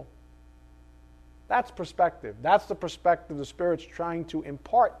beautiful? That's perspective. That's the perspective the Spirit's trying to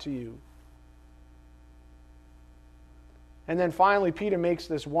impart to you. And then finally, Peter makes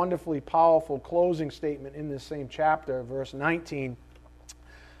this wonderfully powerful closing statement in this same chapter, verse 19.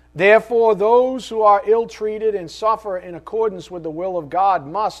 Therefore, those who are ill-treated and suffer in accordance with the will of God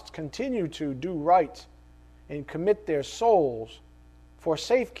must continue to do right and commit their souls for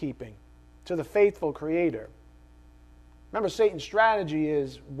safekeeping to the faithful Creator. Remember, Satan's strategy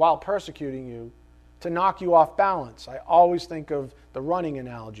is, while persecuting you, to knock you off balance. I always think of the running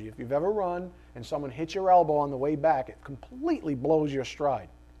analogy. If you've ever run and someone hits your elbow on the way back, it completely blows your stride.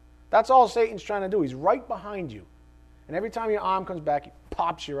 That's all Satan's trying to do. He's right behind you. And every time your arm comes back, he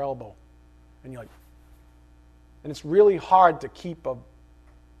pops your elbow. And you're like, and it's really hard to keep a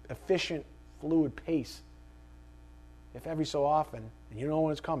efficient, fluid pace if every so often, and you know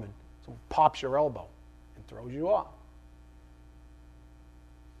when it's coming, someone pops your elbow and throws you off.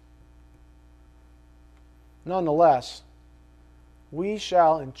 Nonetheless, we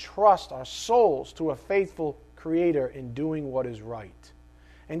shall entrust our souls to a faithful Creator in doing what is right.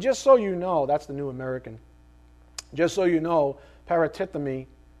 And just so you know, that's the New American. Just so you know, paratithemi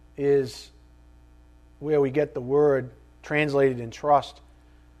is where we get the word translated entrust.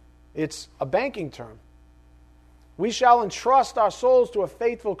 It's a banking term. We shall entrust our souls to a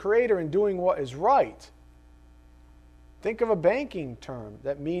faithful Creator in doing what is right. Think of a banking term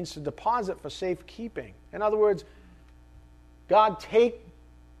that means to deposit for safekeeping. In other words, God, take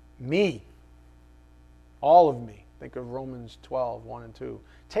me, all of me. Think of Romans 12, 1 and 2.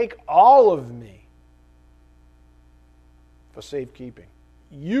 Take all of me for safekeeping.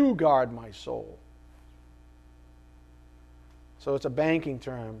 You guard my soul. So it's a banking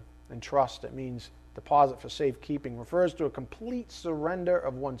term And trust, it means deposit for safekeeping, refers to a complete surrender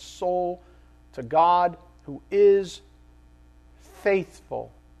of one's soul to God who is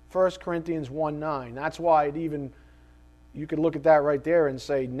faithful. 1 Corinthians 1:9. That's why you could look at that right there and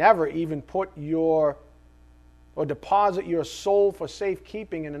say, never even put or deposit your soul for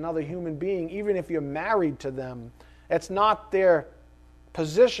safekeeping in another human being, even if you're married to them. It's not their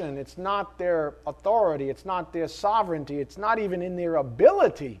position, it's not their authority, it's not their sovereignty, it's not even in their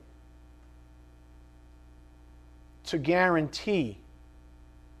ability to guarantee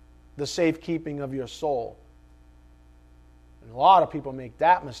the safekeeping of your soul. And a lot of people make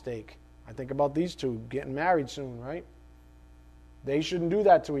that mistake. I think about these two getting married soon, right? They shouldn't do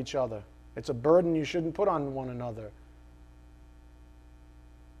that to each other. It's a burden you shouldn't put on one another.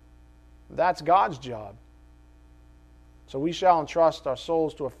 That's God's job. So we shall entrust our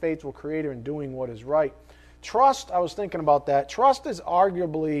souls to a faithful Creator in doing what is right. Trust, I was thinking about that. Trust is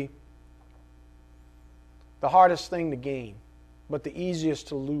arguably the hardest thing to gain, but the easiest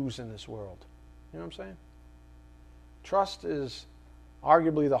to lose in this world. You know what I'm saying? Trust is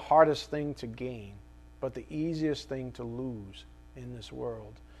arguably the hardest thing to gain, but the easiest thing to lose in this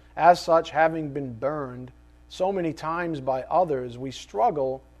world. As such, having been burned so many times by others, we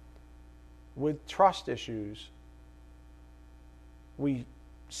struggle with trust issues. We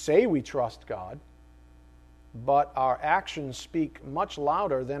say we trust God, but our actions speak much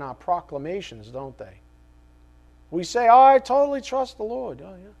louder than our proclamations, don't they? We say, oh, I totally trust the Lord.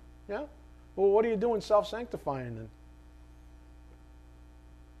 Oh, yeah. Yeah? Well, what are you doing self-sanctifying then?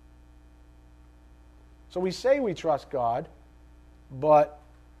 So we say we trust God, but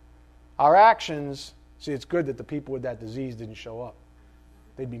our actions, see, it's good that the people with that disease didn't show up.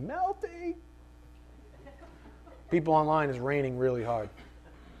 They'd be melting. People online is raining really hard.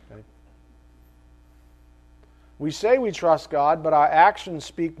 Okay? We say we trust God, but our actions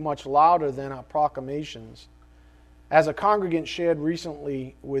speak much louder than our proclamations. As a congregant shared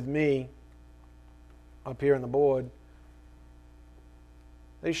recently with me up here on the board,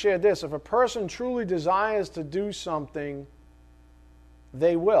 they shared this: if a person truly desires to do something,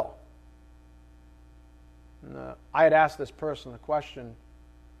 they will. And, I had asked this person the question,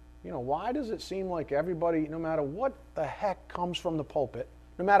 why does it seem like everybody, no matter what the heck comes from the pulpit,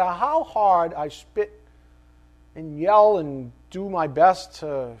 no matter how hard I spit and yell and do my best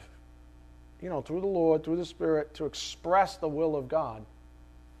to, through the Lord, through the Spirit, to express the will of God,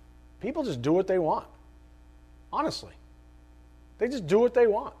 people just do what they want. Honestly. They just do what they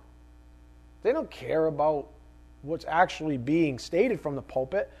want. They don't care about what's actually being stated from the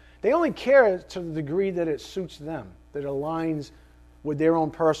pulpit. They only care to the degree that it suits them, that it aligns with their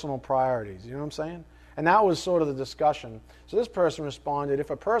own personal priorities. You know what I'm saying? And that was sort of the discussion. So this person responded, if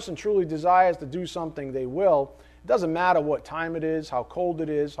a person truly desires to do something, they will. It doesn't matter what time it is, how cold it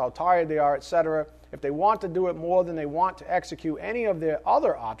is, how tired they are, etc. If they want to do it more than they want to execute any of their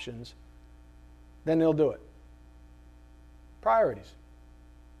other options, then they'll do it. Priorities.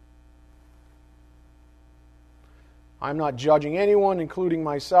 I'm not judging anyone, including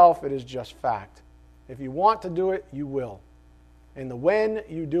myself. It is just fact. If you want to do it, you will. And the when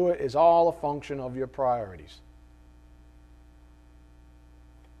you do it is all a function of your priorities.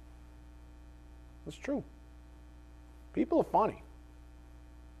 It's true. People are funny.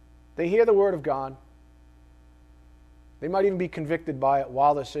 They hear the Word of God. They might even be convicted by it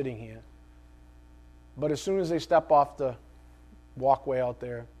while they're sitting here. But as soon as they step off the walkway out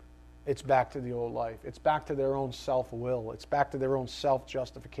there, it's back to the old life. It's back to their own self-will. It's back to their own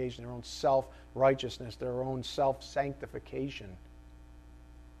self-justification, their own self-righteousness, their own self-sanctification.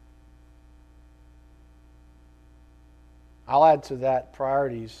 I'll add to that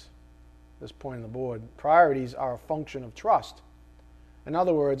priorities, this point on the board. Priorities are a function of trust. In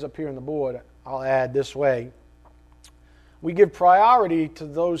other words, up here on the board, I'll add this way. We give priority to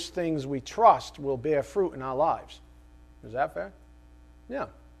those things we trust will bear fruit in our lives. Is that fair? Yeah.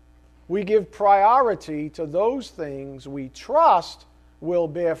 We give priority to those things we trust will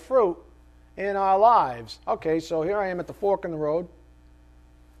bear fruit in our lives. Okay, so here I am at the fork in the road.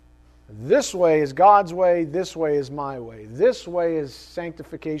 This way is God's way, this way is my way. This way is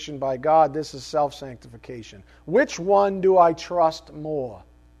sanctification by God, this is self-sanctification. Which one do I trust more?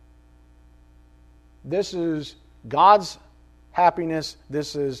 This is God's happiness,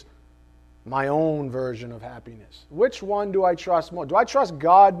 this is my own version of happiness. Which one do I trust more? Do I trust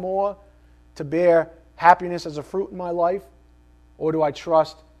God more to bear happiness as a fruit in my life? Or do I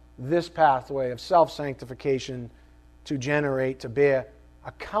trust this pathway of self-sanctification to bear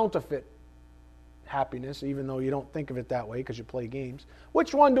a counterfeit happiness, even though you don't think of it that way because you play games?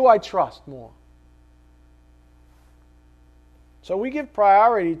 Which one do I trust more? So we give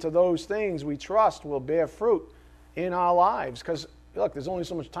priority to those things we trust will bear fruit in our lives. Because, look, there's only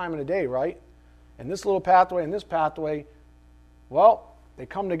so much time in a day, right? And this little pathway and this pathway, well, they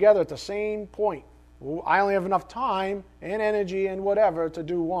come together at the same point. I only have enough time and energy and whatever to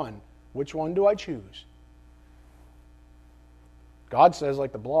do one. Which one do I choose? God says,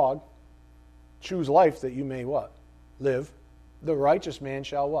 like the blog, choose life that you may what? Live. The righteous man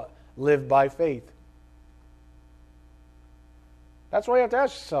shall what? Live by faith. That's why you have to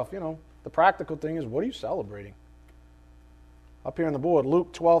ask yourself, the practical thing is, what are you celebrating? Up here on the board,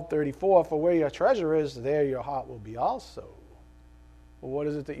 Luke 12:34, for where your treasure is, there your heart will be also. Well, what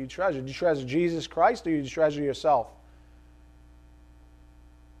is it that you treasure? Do you treasure Jesus Christ or do you treasure yourself?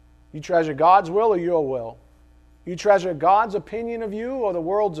 You treasure God's will or your will? You treasure God's opinion of you or the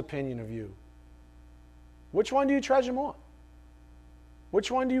world's opinion of you? Which one do you treasure more? Which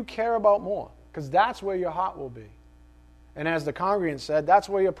one do you care about more? Because that's where your heart will be. And as the congregant said, that's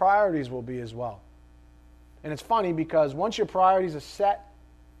where your priorities will be as well. And it's funny because once your priorities are set,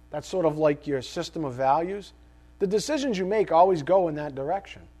 that's sort of like your system of values, the decisions you make always go in that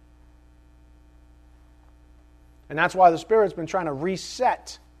direction. And that's why the Spirit's been trying to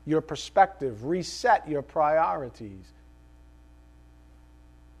reset your perspective, reset your priorities.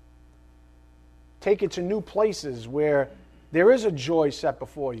 Take it to new places where there is a joy set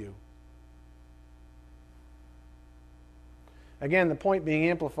before you. Again, the point being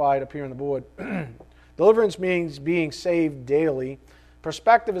amplified up here on the board. Deliverance means being saved daily.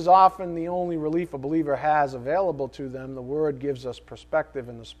 Perspective is often the only relief a believer has available to them. The Word gives us perspective,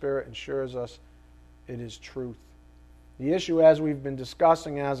 and the Spirit ensures us it is truth. The issue, as we've been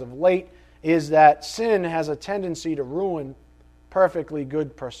discussing as of late, is that sin has a tendency to ruin perfectly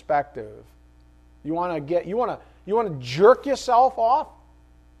good perspective. You want to jerk yourself off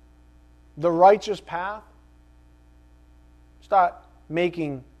the righteous path? Start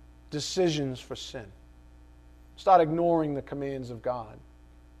making decisions for sin. Start ignoring the commands of God.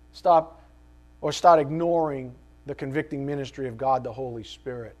 Start ignoring the convicting ministry of God, the Holy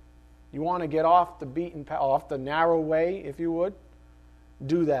Spirit. You want to get off the beaten path, off the narrow way, if you would?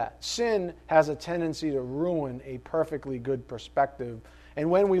 Do that. Sin has a tendency to ruin a perfectly good perspective.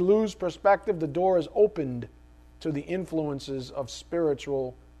 And when we lose perspective, the door is opened to the influences of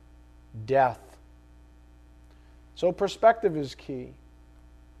spiritual death. So perspective is key.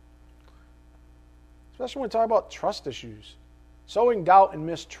 Especially when we talk about trust issues. Sowing doubt and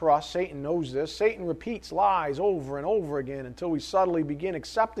mistrust, Satan knows this. Satan repeats lies over and over again until we subtly begin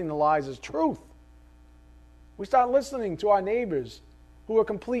accepting the lies as truth. We start listening to our neighbors who are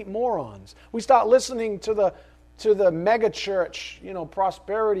complete morons. We start listening to the mega church,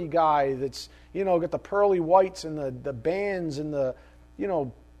 prosperity guy that's, got the pearly whites and the bands and the,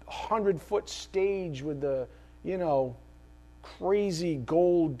 100-foot stage with the, crazy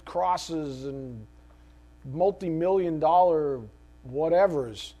gold crosses and multi-million-dollar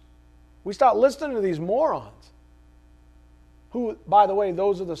whatevers. We start listening to these morons who, by the way,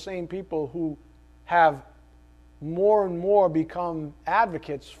 those are the same people who have more and more become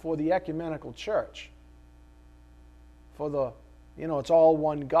advocates for the ecumenical church, for the, it's all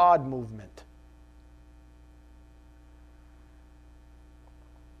one God movement.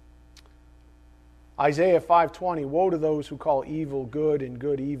 Isaiah 5:20, woe to those who call evil good and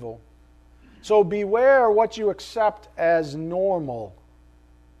good evil. So beware what you accept as normal.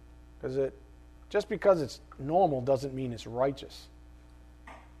 Just because it's normal doesn't mean it's righteous.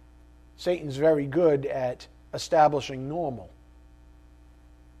 Satan's very good at establishing normal.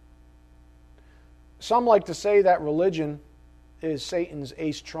 Some like to say that religion is Satan's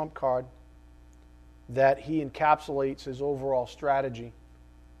ace trump card, that he encapsulates his overall strategy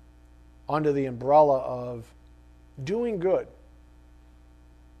under the umbrella of doing good.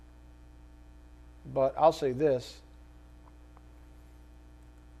 But I'll say this,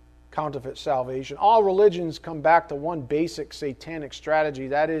 counterfeit salvation. All religions come back to one basic satanic strategy,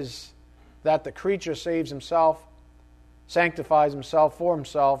 that is that the creature saves himself, sanctifies himself for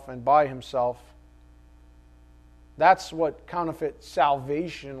himself and by himself. That's what counterfeit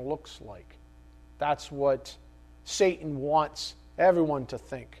salvation looks like. That's what Satan wants everyone to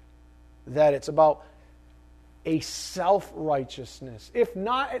think, that it's about a self-righteousness. If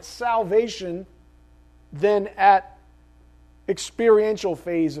not at salvation, then at experiential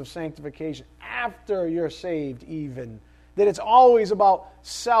phase of sanctification, after you're saved even, that it's always about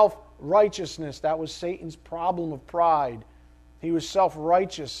self-righteousness. That was Satan's problem of pride. He was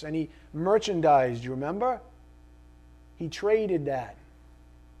self-righteous and he merchandised, you remember? He traded that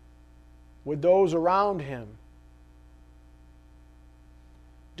with those around him.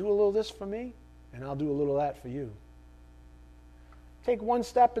 Do a little of this for me, and I'll do a little of that for you. Take one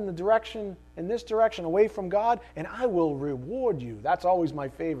step in this direction away from God, and I will reward you. That's always my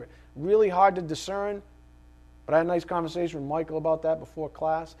favorite. Really hard to discern, but I had a nice conversation with Michael about that before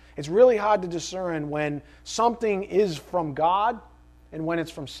class. It's really hard to discern when something is from God and when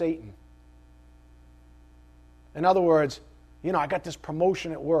it's from Satan. In other words, I got this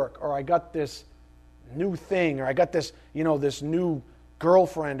promotion at work, or I got this new thing, or I got this, this new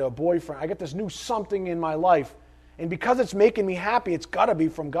girlfriend or boyfriend. I got this new something in my life. And because it's making me happy, it's got to be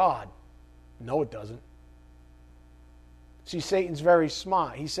from God. No, it doesn't. See, Satan's very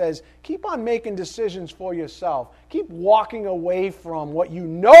smart. He says, keep on making decisions for yourself. Keep walking away from what you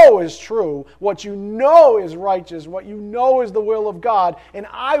know is true, what you know is righteous, what you know is the will of God, and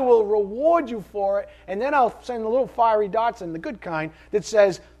I will reward you for it. And then I'll send the little fiery darts, in the good kind, that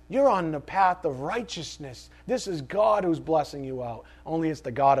says, you're on the path of righteousness. This is God who's blessing you out. Only it's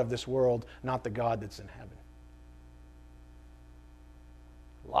the God of this world, not the God that's in heaven.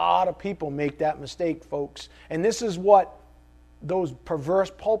 A lot of people make that mistake, folks. And this is what those perverse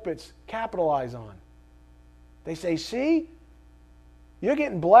pulpits capitalize on. They say, see, you're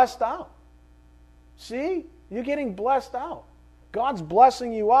getting blessed out. See, you're getting blessed out. God's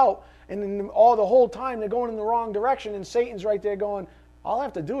blessing you out, and the whole time they're going in the wrong direction, and Satan's right there going, all I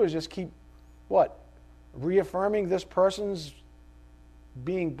have to do is just keep, reaffirming this person's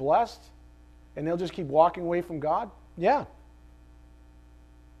being blessed, and they'll just keep walking away from God? Yeah.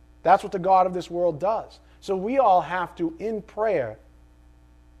 That's what the God of this world does. So we all have to, in prayer,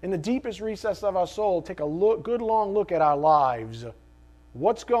 in the deepest recess of our soul, take a good long look at our lives.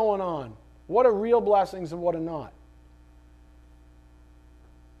 What's going on? What are real blessings and what are not?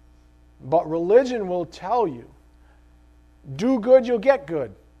 But religion will tell you, do good, you'll get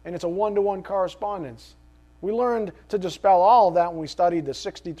good. And it's a one-to-one correspondence. We learned to dispel all of that when we studied the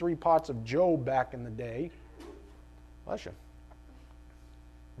 63 parts of Job back in the day. Bless you.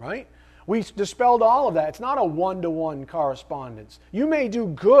 Right? We dispelled all of that. It's not a one-to-one correspondence. You may do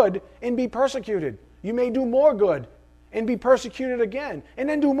good and be persecuted. You may do more good and be persecuted again, and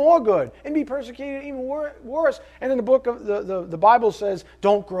then do more good and be persecuted even worse. And in the book of the Bible says,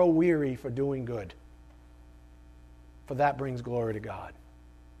 don't grow weary for doing good, for that brings glory to God.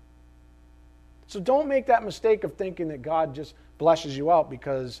 So don't make that mistake of thinking that God just blesses you out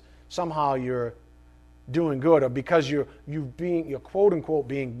because somehow you're doing good, or because you're quote unquote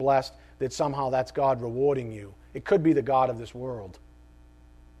being blessed, that somehow that's God rewarding you. It could be the God of this world.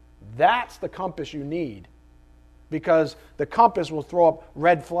 That's the compass you need, because the compass will throw up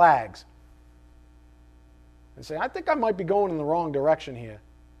red flags and say, I think I might be going in the wrong direction here.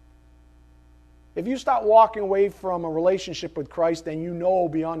 If you start walking away from a relationship with Christ, then you know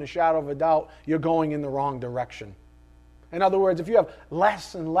beyond a shadow of a doubt you're going in the wrong direction. In other words, if you have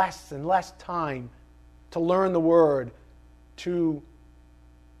less and less and less time to learn the Word, to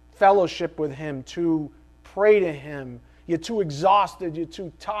fellowship with Him, to pray to Him, you're too exhausted, you're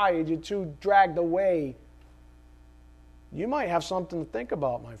too tired, you're too dragged away, you might have something to think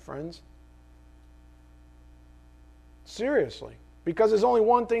about, my friends. Seriously. Because there's only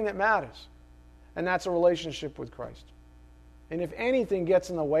one thing that matters, and that's a relationship with Christ. And if anything gets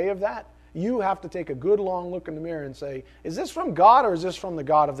in the way of that, you have to take a good long look in the mirror and say, is this from God or is this from the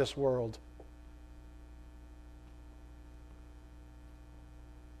God of this world?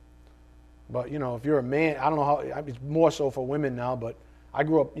 But, if you're a man, I don't know how, it's more so for women now, but I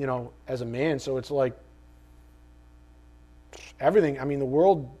grew up, as a man, so it's like everything. The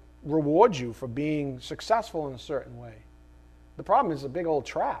world rewards you for being successful in a certain way. The problem is it's a big old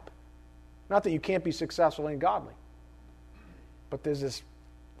trap. Not that you can't be successful and godly, but there's this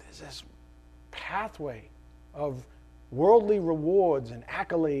pathway of worldly rewards and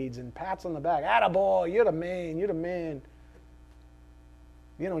accolades and pats on the back. Attaboy, you're the man, you're the man.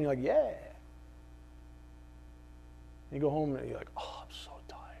 And you're like, yeah. You go home and you're like, oh, I'm so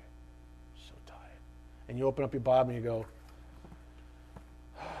tired. And you open up your Bible and you go,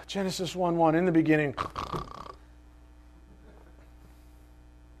 Genesis 1:1, in the beginning.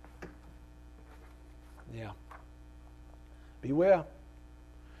 Yeah. Beware.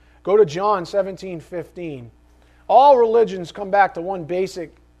 Go to John 17:15. All religions come back to one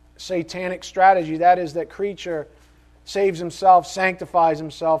basic satanic strategy. That is, that creature saves himself, sanctifies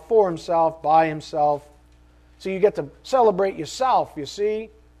himself, for himself, by himself. So you get to celebrate yourself, you see?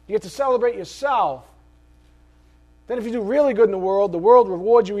 You get to celebrate yourself. Then if you do really good in the world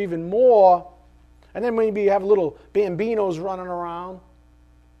rewards you even more. And then maybe you have little bambinos running around,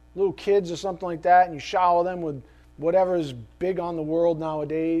 little kids or something like that, and you shower them with whatever is big on the world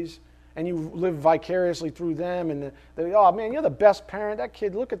nowadays, and you live vicariously through them, and they, oh man, you're the best parent. That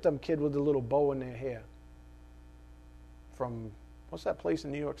kid, look at them kid with the little bow in their hair from What's that place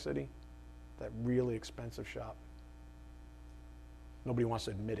in New York City? That really expensive shop. Nobody wants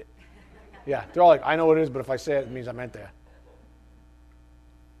to admit it. Yeah, they're all like, I know what it is, but if I say it, it means I meant there.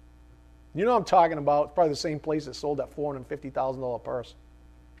 You know what I'm talking about? It's probably the same place that sold that $450,000 purse.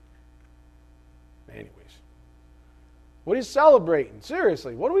 Anyways. What are you celebrating?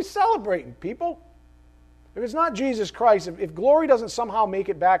 Seriously, what are we celebrating, people? If it's not Jesus Christ, if glory doesn't somehow make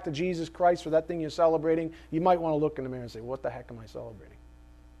it back to Jesus Christ for that thing you're celebrating, you might want to look in the mirror and say, what the heck am I celebrating?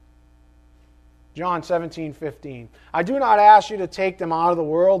 John 17:15. I do not ask you to take them out of the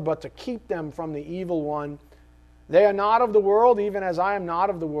world, but to keep them from the evil one. They are not of the world, even as I am not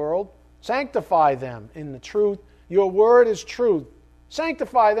of the world. Sanctify them in the truth. Your word is truth.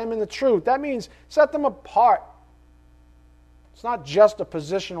 Sanctify them in the truth. That means set them apart. It's not just a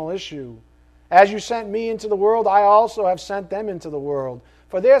positional issue. As you sent me into the world, I also have sent them into the world.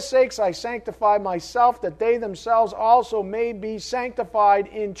 For their sakes I sanctify myself, that they themselves also may be sanctified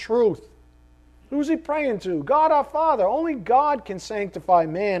in truth. Who's he praying to? God our Father. Only God can sanctify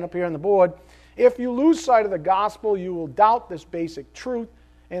man, up here on the board. If you lose sight of the gospel, you will doubt this basic truth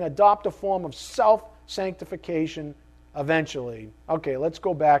and adopt a form of self-sanctification eventually. Okay, let's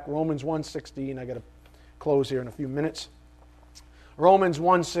go back. Romans 1:16. I got to close here in a few minutes. Romans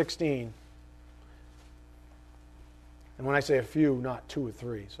 1:16. And when I say a few, not two or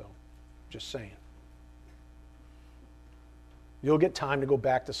three, so just saying. You'll get time to go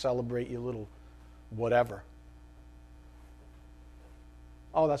back to celebrate your little whatever.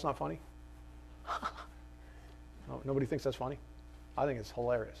 Oh, that's not funny? Oh, nobody thinks that's funny? I think it's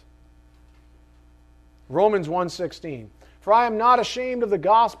hilarious. Romans 1:16. For I am not ashamed of the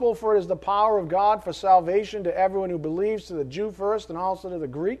gospel, for it is the power of God for salvation to everyone who believes, to the Jew first and also to the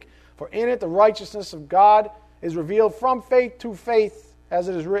Greek. For in it the righteousness of God is revealed from faith to faith, as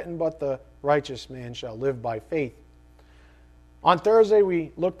it is written, but the righteous man shall live by faith. On Thursday,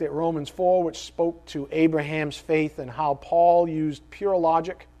 we looked at Romans 4, which spoke to Abraham's faith and how Paul used pure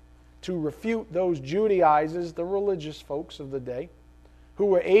logic to refute those Judaizers, the religious folks of the day, who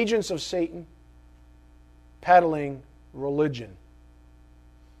were agents of Satan, peddling religion.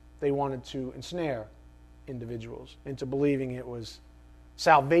 They wanted to ensnare individuals into believing it was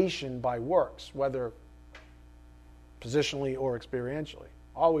salvation by works, whether positionally or experientially.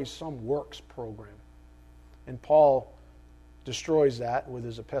 Always some works program. And Paul destroys that with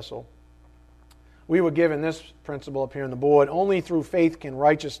his epistle. We were given this principle up here on the board. Only through faith can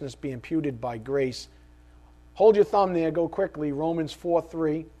righteousness be imputed by grace. Hold your thumb there. Go quickly. Romans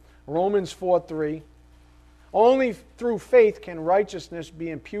 4:3. Romans 4:3. Only through faith can righteousness be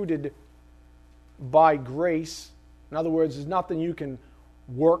imputed by grace. In other words, there's nothing you can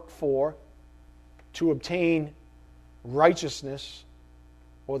work for to obtain righteousness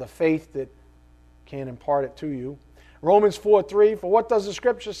or the faith that can impart it to you. Romans 4:3, for what does the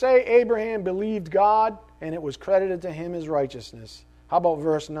Scripture say? Abraham believed God, and it was credited to him as righteousness. How about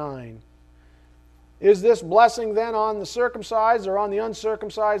verse 9? Is this blessing then on the circumcised or on the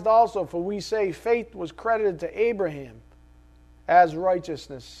uncircumcised also? For we say faith was credited to Abraham as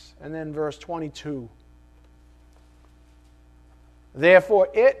righteousness. And then verse 22. Therefore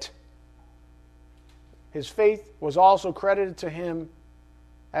his faith was also credited to him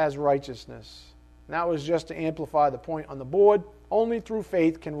as righteousness. And that was just to amplify the point on the board. Only through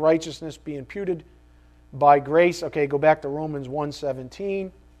faith can righteousness be imputed by grace. Okay, go back to Romans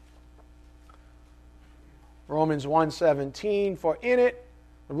 1:17. Romans 1:17, for in it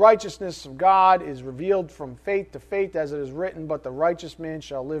the righteousness of God is revealed from faith to faith, as it is written, but the righteous man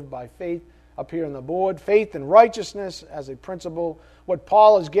shall live by faith. Up here on the board, faith and righteousness as a principle. What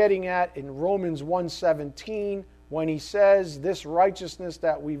Paul is getting at in Romans 1:17, when he says this righteousness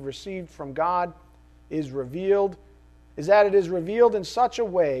that we've received from God is revealed, is that it is revealed in such a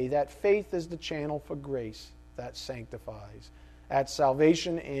way that faith is the channel for grace that sanctifies at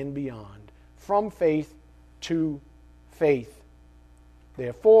salvation and beyond, from faith to faith.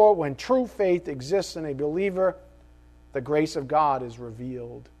 Therefore, when true faith exists in a believer, the grace of God is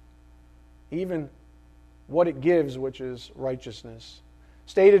revealed, even what it gives, which is righteousness.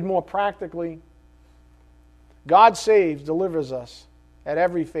 Stated more practically, God saves, delivers us at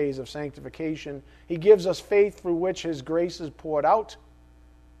every phase of sanctification. He gives us faith through which His grace is poured out.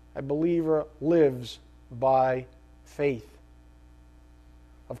 A believer lives by faith.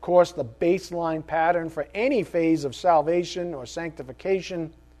 Of course, the baseline pattern for any phase of salvation or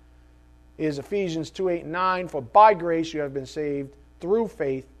sanctification is Ephesians 2:8-9, for by grace you have been saved through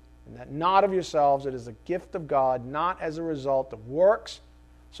faith, and that not of yourselves, it is a gift of God, not as a result of works,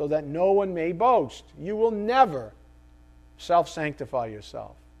 so that no one may boast. You will never self-sanctify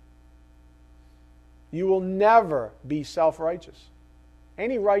yourself. You will never be self-righteous.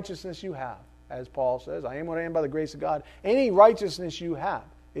 any righteousness you have, as Paul says, I am what I am by the grace of God, any righteousness you have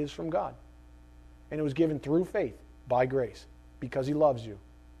is from God. And it was given through faith, by grace, because He loves you.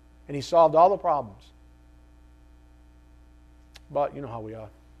 And He solved all the problems. But you know how we are.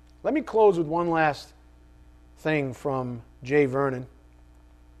 Let me close with one last thing from J. Vernon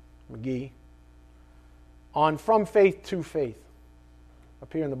McGee on From Faith to Faith,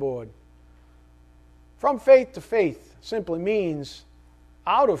 up here on the board. From faith to faith simply means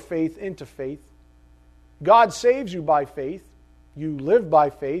out of faith into faith. God saves you by faith. You live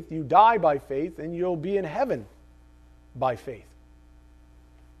by faith. You die by faith. And you'll be in heaven by faith.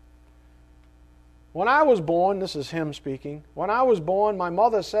 When I was born, this is him speaking, when I was born, my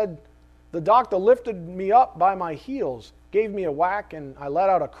mother said the doctor lifted me up by my heels, gave me a whack, and I let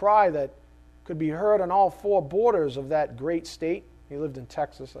out a cry that could be heard on all four borders of that great state. He lived in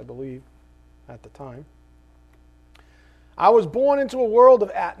Texas, I believe, at the time. I was born into a world of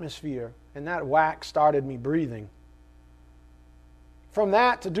atmosphere, and that whack started me breathing. From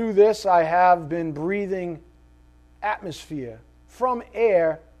that to do this, I have been breathing atmosphere, from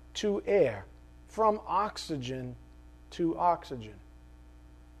air to air, from oxygen to oxygen.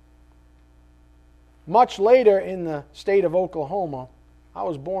 Much later in the state of Oklahoma, I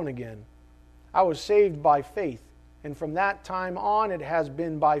was born again. I was saved by faith, and from that time on, it has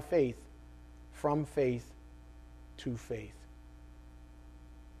been by faith, from faith to faith.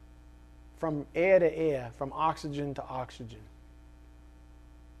 From air to air, from oxygen to oxygen.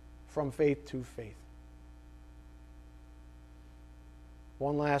 From faith to faith.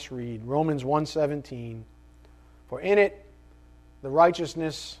 One last read, Romans 1:17. For in it the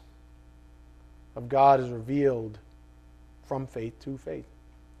righteousness of God is revealed from faith to faith.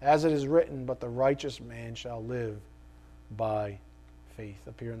 As it is written, but the righteous man shall live by faith.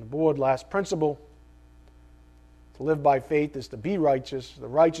 Up here on the board, last principle. To live by faith is to be righteous. The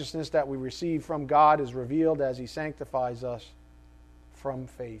righteousness that we receive from God is revealed as He sanctifies us from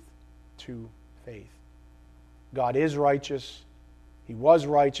faith to faith. God is righteous. He was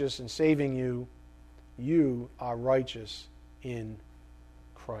righteous in saving you. You are righteous in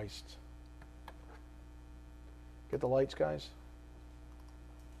Christ. Get the lights, guys?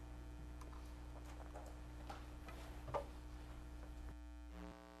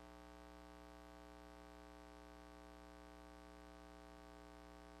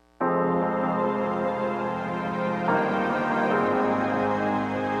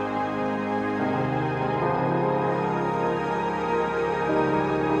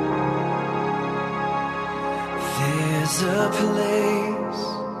 There's a place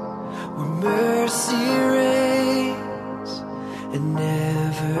where mercy reigns and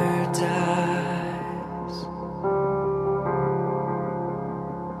never dies.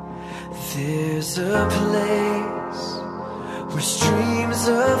 There's a place where streams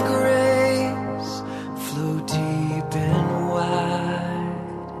of grace flow deep and wide,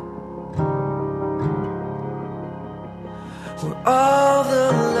 where all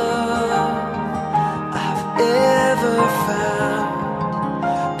the love I've ever found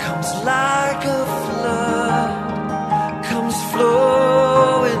comes like a flood, comes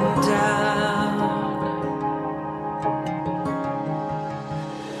flowing down.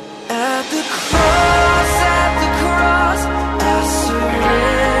 At the cross, I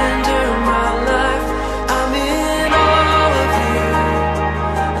surrender my life. I'm in all of you.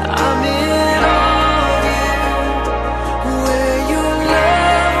 I'm in all of you. Where your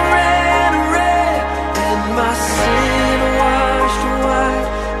love ran red and my sin was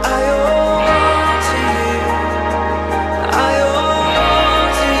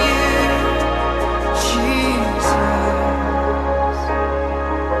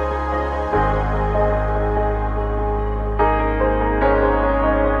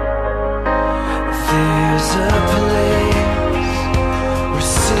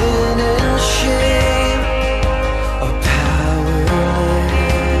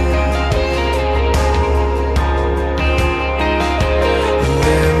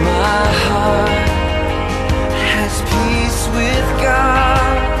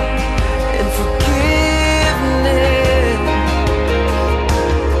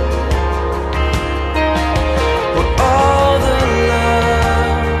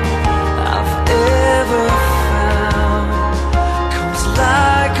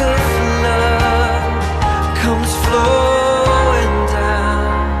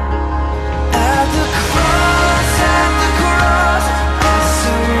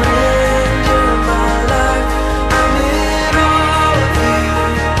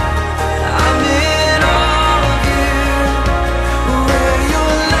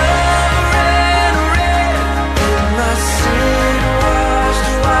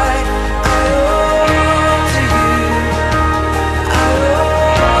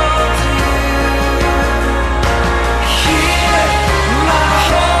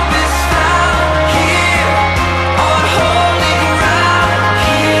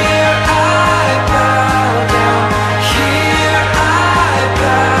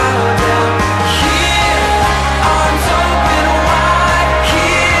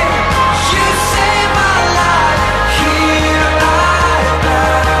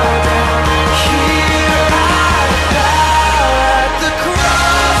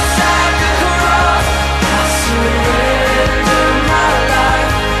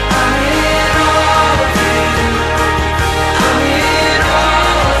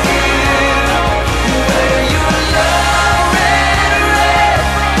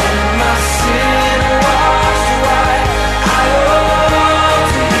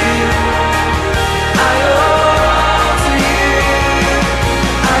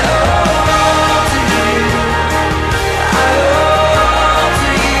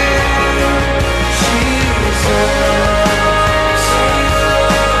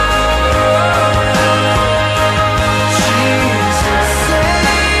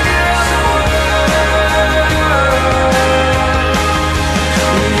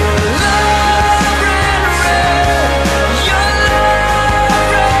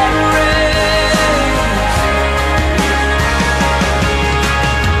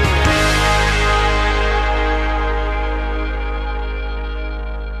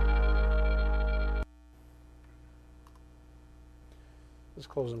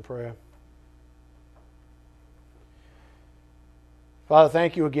Let's close in prayer. Father,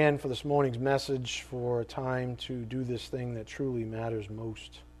 thank you again for this morning's message, for a time to do this thing that truly matters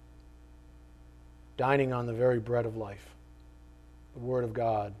most. Dining on the very bread of life, the Word of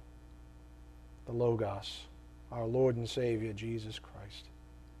God, the Logos, our Lord and Savior, Jesus Christ.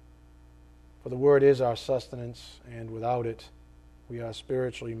 For the Word is our sustenance, and without it, we are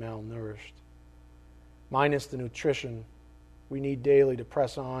spiritually malnourished. Minus the nutrition we need daily to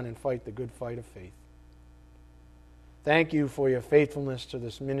press on and fight the good fight of faith. Thank you for your faithfulness to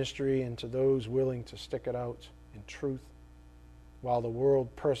this ministry and to those willing to stick it out in truth while the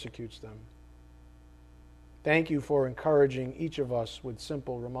world persecutes them. Thank you for encouraging each of us with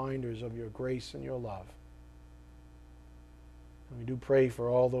simple reminders of your grace and your love. And we do pray for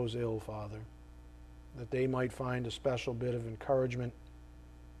all those ill, Father, that they might find a special bit of encouragement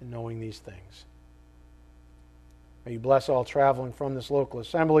in knowing these things. May you bless all traveling from this local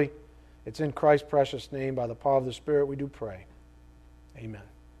assembly. It's in Christ's precious name, by the power of the Spirit, we do pray. Amen.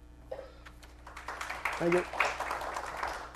 Thank you.